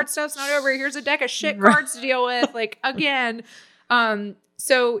kidding. The hard stuff's not over. Here's a deck of shit cards to deal with. Like again.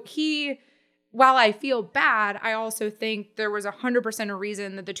 So while I feel bad, I also think there was 100% a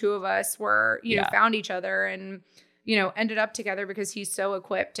reason that the two of us were, found each other and, ended up together, because he's so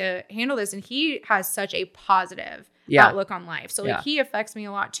equipped to handle this. And he has such a positive outlook on life. So like he affects me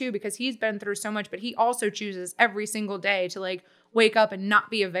a lot too, because he's been through so much, but he also chooses every single day to like wake up and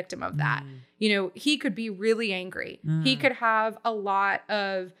not be a victim of that. He could be really angry. He could have a lot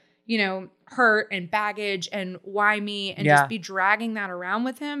of, hurt and baggage and why me and just be dragging that around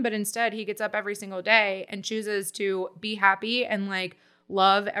with him. But instead he gets up every single day and chooses to be happy and like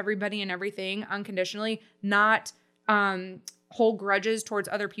love everybody and everything unconditionally, not, hold grudges towards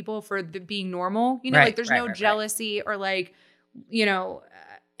other people for being normal. Like there's no jealousy or like,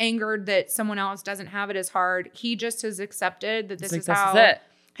 angered that someone else doesn't have it as hard. He just has accepted that this is how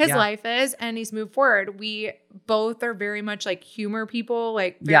his life is, and he's moved forward. We both are very much like humor people,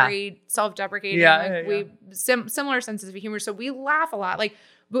 like very self-deprecating. We similar senses of humor. So we laugh a lot. Like,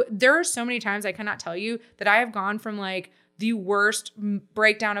 but there are so many times I cannot tell you that I have gone from like the worst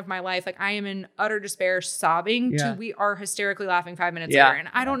breakdown of my life. Like I am in utter despair, sobbing to we are hysterically laughing 5 minutes later. And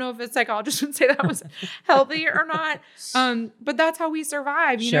I don't know if a psychologist would say that was healthy or not. But that's how we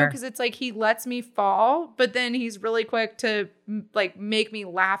survive, you know, because it's like he lets me fall, but then he's really quick to like make me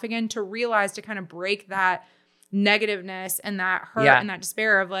laugh again, to realize, to kind of break that negativeness and that hurt and that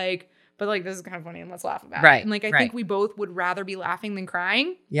despair of like, but like, this is kind of funny and let's laugh about it. And like, I think we both would rather be laughing than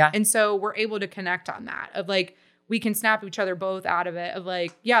crying. Yeah. And so we're able to connect on that of like, we can snap each other both out of it of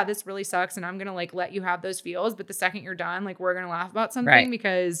like, yeah, this really sucks. And I'm going to like, let you have those feels. But the second you're done, like we're going to laugh about something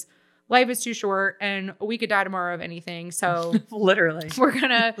because life is too short and we could die tomorrow of anything. So literally we're going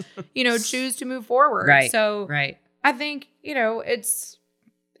to, you know, choose to move forward. So I think, you know, it's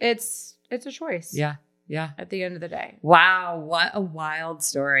a choice. Yeah. Yeah. At the end of the day. Wow. What a wild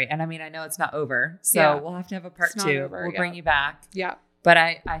story. And I mean, I know it's not over, so we'll have to have a part two. We'll bring you back. Yeah. But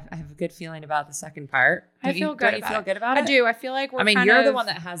I have a good feeling about the second part. I feel good about it. I do. I feel like you're the one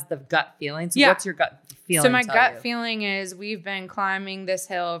that has the gut feeling. So what's your gut feeling? So my gut feeling is we've been climbing this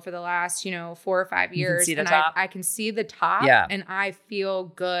hill for the last, 4 or 5 years. You can see the top. I can see the top. Yeah. And I feel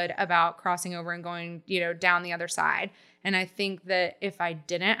good about crossing over and going, down the other side. And I think that if I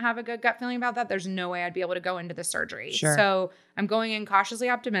didn't have a good gut feeling about that, there's no way I'd be able to go into the surgery. Sure. So I'm going in cautiously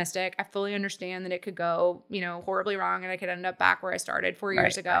optimistic. I fully understand that it could go, horribly wrong and I could end up back where I started 4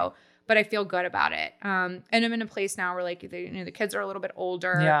 years ago. But I feel good about it. And I'm in a place now where like, the kids are a little bit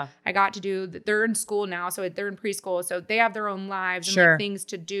older. Yeah. I got to do, they're in school now. So they're in preschool. So they have their own lives and like things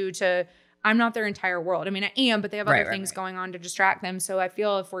to do I'm not their entire world. I mean, I am, but they have other things going on to distract them. So I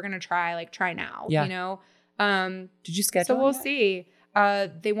feel if we're going to try now, did you schedule? So we'll see.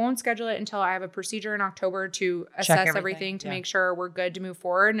 They won't schedule it until I have a procedure in October to assess everything to make sure we're good to move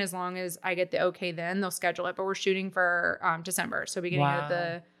forward. And as long as I get the okay, then they'll schedule it. But we're shooting for December, so beginning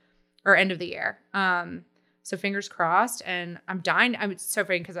of or end of the year. So fingers crossed. And I'm dying. I'm so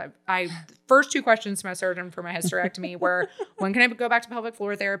funny because I first 2 questions to my surgeon for my hysterectomy were, when can I go back to pelvic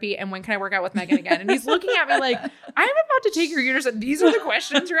floor therapy and when can I work out with Megan again? And he's looking at me like, I'm about to take your uterus. And these are the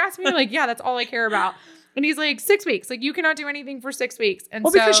questions you're asking me. Like, yeah, that's all I care about. And he's like, 6 weeks. Like, you cannot do anything for 6 weeks. And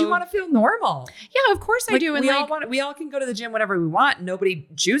well, because you want to feel normal. Yeah, of course I do. And we all can go to the gym whenever we want. Nobody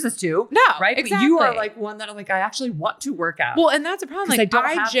chooses to. No, right? Exactly. But you are like one that I'm like, I actually want to work out. Well, and that's a problem. Like,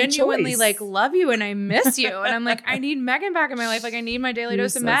 I genuinely like love you and I miss you. And I'm like, I need Megan back in my life. Like, I need my daily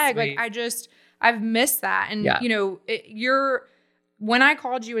dose of Meg. Sweet. Like, I've missed that. And you know, when I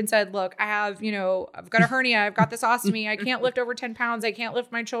called you and said, look, I have, I've got a hernia, I've got this ostomy, I can't lift over 10 pounds, I can't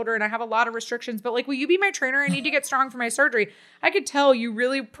lift my children, I have a lot of restrictions, but like, will you be my trainer? I need to get strong for my surgery. I could tell you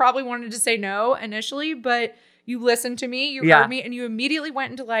really probably wanted to say no initially, but you listened to me, you heard me, and you immediately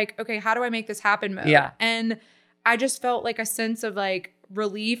went into like, okay, how do I make this happen mode? Yeah. And I just felt like a sense of like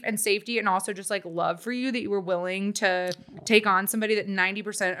relief and safety and also just like love for you that you were willing to take on somebody that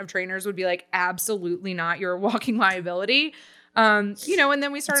 90% of trainers would be like, absolutely not, you're a walking liability. And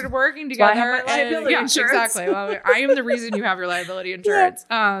then we started working together. I have my liability insurance. Exactly. Well, I am the reason you have your liability insurance.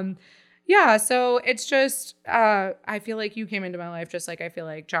 So it's just, I feel like you came into my life just like I feel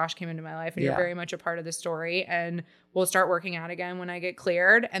like Josh came into my life, and you're very much a part of the story. And we'll start working out again when I get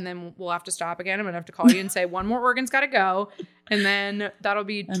cleared, and then we'll have to stop again. I'm gonna have to call you and say one more organ's got to go, and then that'll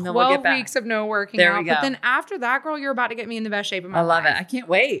be 12 weeks of no working out. But then after that, girl, you're about to get me in the best shape of my life. I love it. I can't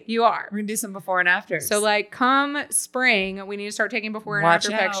wait. You are. We're gonna do some before and afters. So like, come spring, we need to start taking before and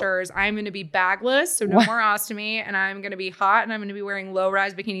after pictures. I'm gonna be bagless, so no more ostomy, and I'm gonna be hot, and I'm gonna be wearing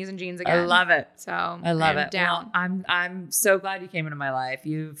low-rise bikinis and jeans again. I love it. So I love it. Down. Well, I'm so glad you came into my life.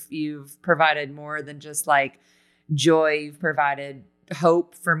 You've provided more than just like joy. You've provided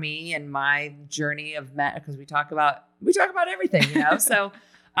hope for me and my journey of because we talk about everything, So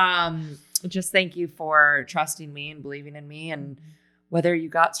just thank you for trusting me and believing in me, and whether you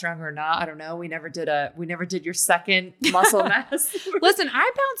got stronger or not, I don't know. We never did your second muscle mass. Listen, I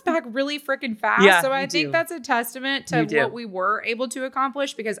bounced back really freaking fast. So I think that's a testament to what we were able to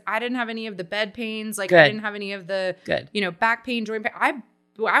accomplish, because I didn't have any of the bed pains. Like I didn't have any of the, back pain, joint pain.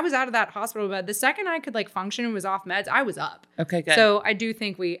 I was out of that hospital bed. The second I could like function and was off meds, I was up. Okay, good. So I do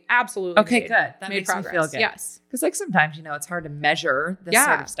think we absolutely good. That made makes progress. Me feel good. Yes. Because like sometimes, it's hard to measure this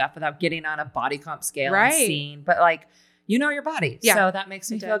sort of stuff without getting on a body comp scale and seeing. But like, your body. Yeah. So that makes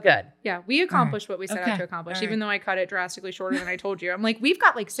me feel good. Yeah. We accomplished what we set out to accomplish, even though I cut it drastically shorter than I told you. I'm like, we've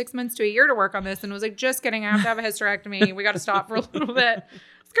got like 6 months to a year to work on this. And it was like, just kidding. I have to have a hysterectomy. We got to stop for a little bit.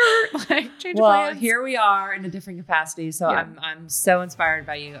 Change of plans. Here we are in a different capacity. So I'm so inspired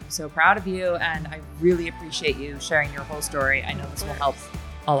by you. I'm so proud of you. And I really appreciate you sharing your whole story. I know this will help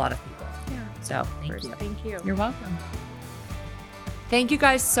a lot of people. Yeah. So thank you. Thank you. You're welcome. Thank you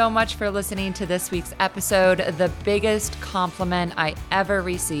guys so much for listening to this week's episode. The biggest compliment I ever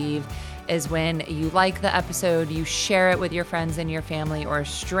receive is when you like the episode, you share it with your friends and your family, or a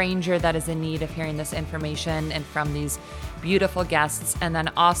stranger that is in need of hearing this information and from these beautiful guests, and then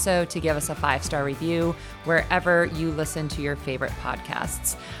also to give us a 5-star review wherever you listen to your favorite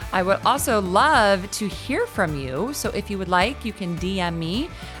podcasts. I would also love to hear from you. So if you would like, you can DM me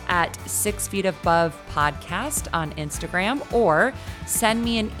at 6 Feet Above Podcast on Instagram, or send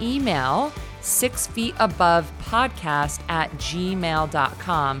me an email,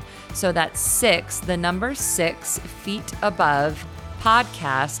 6feetabovepodcast@gmail.com. So that's 6 feet above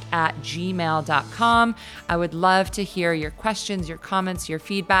podcast@gmail.com. I would love to hear your questions, your comments, your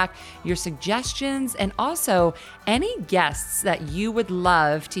feedback, your suggestions, and also any guests that you would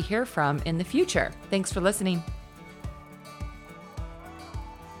love to hear from in the future. Thanks for listening.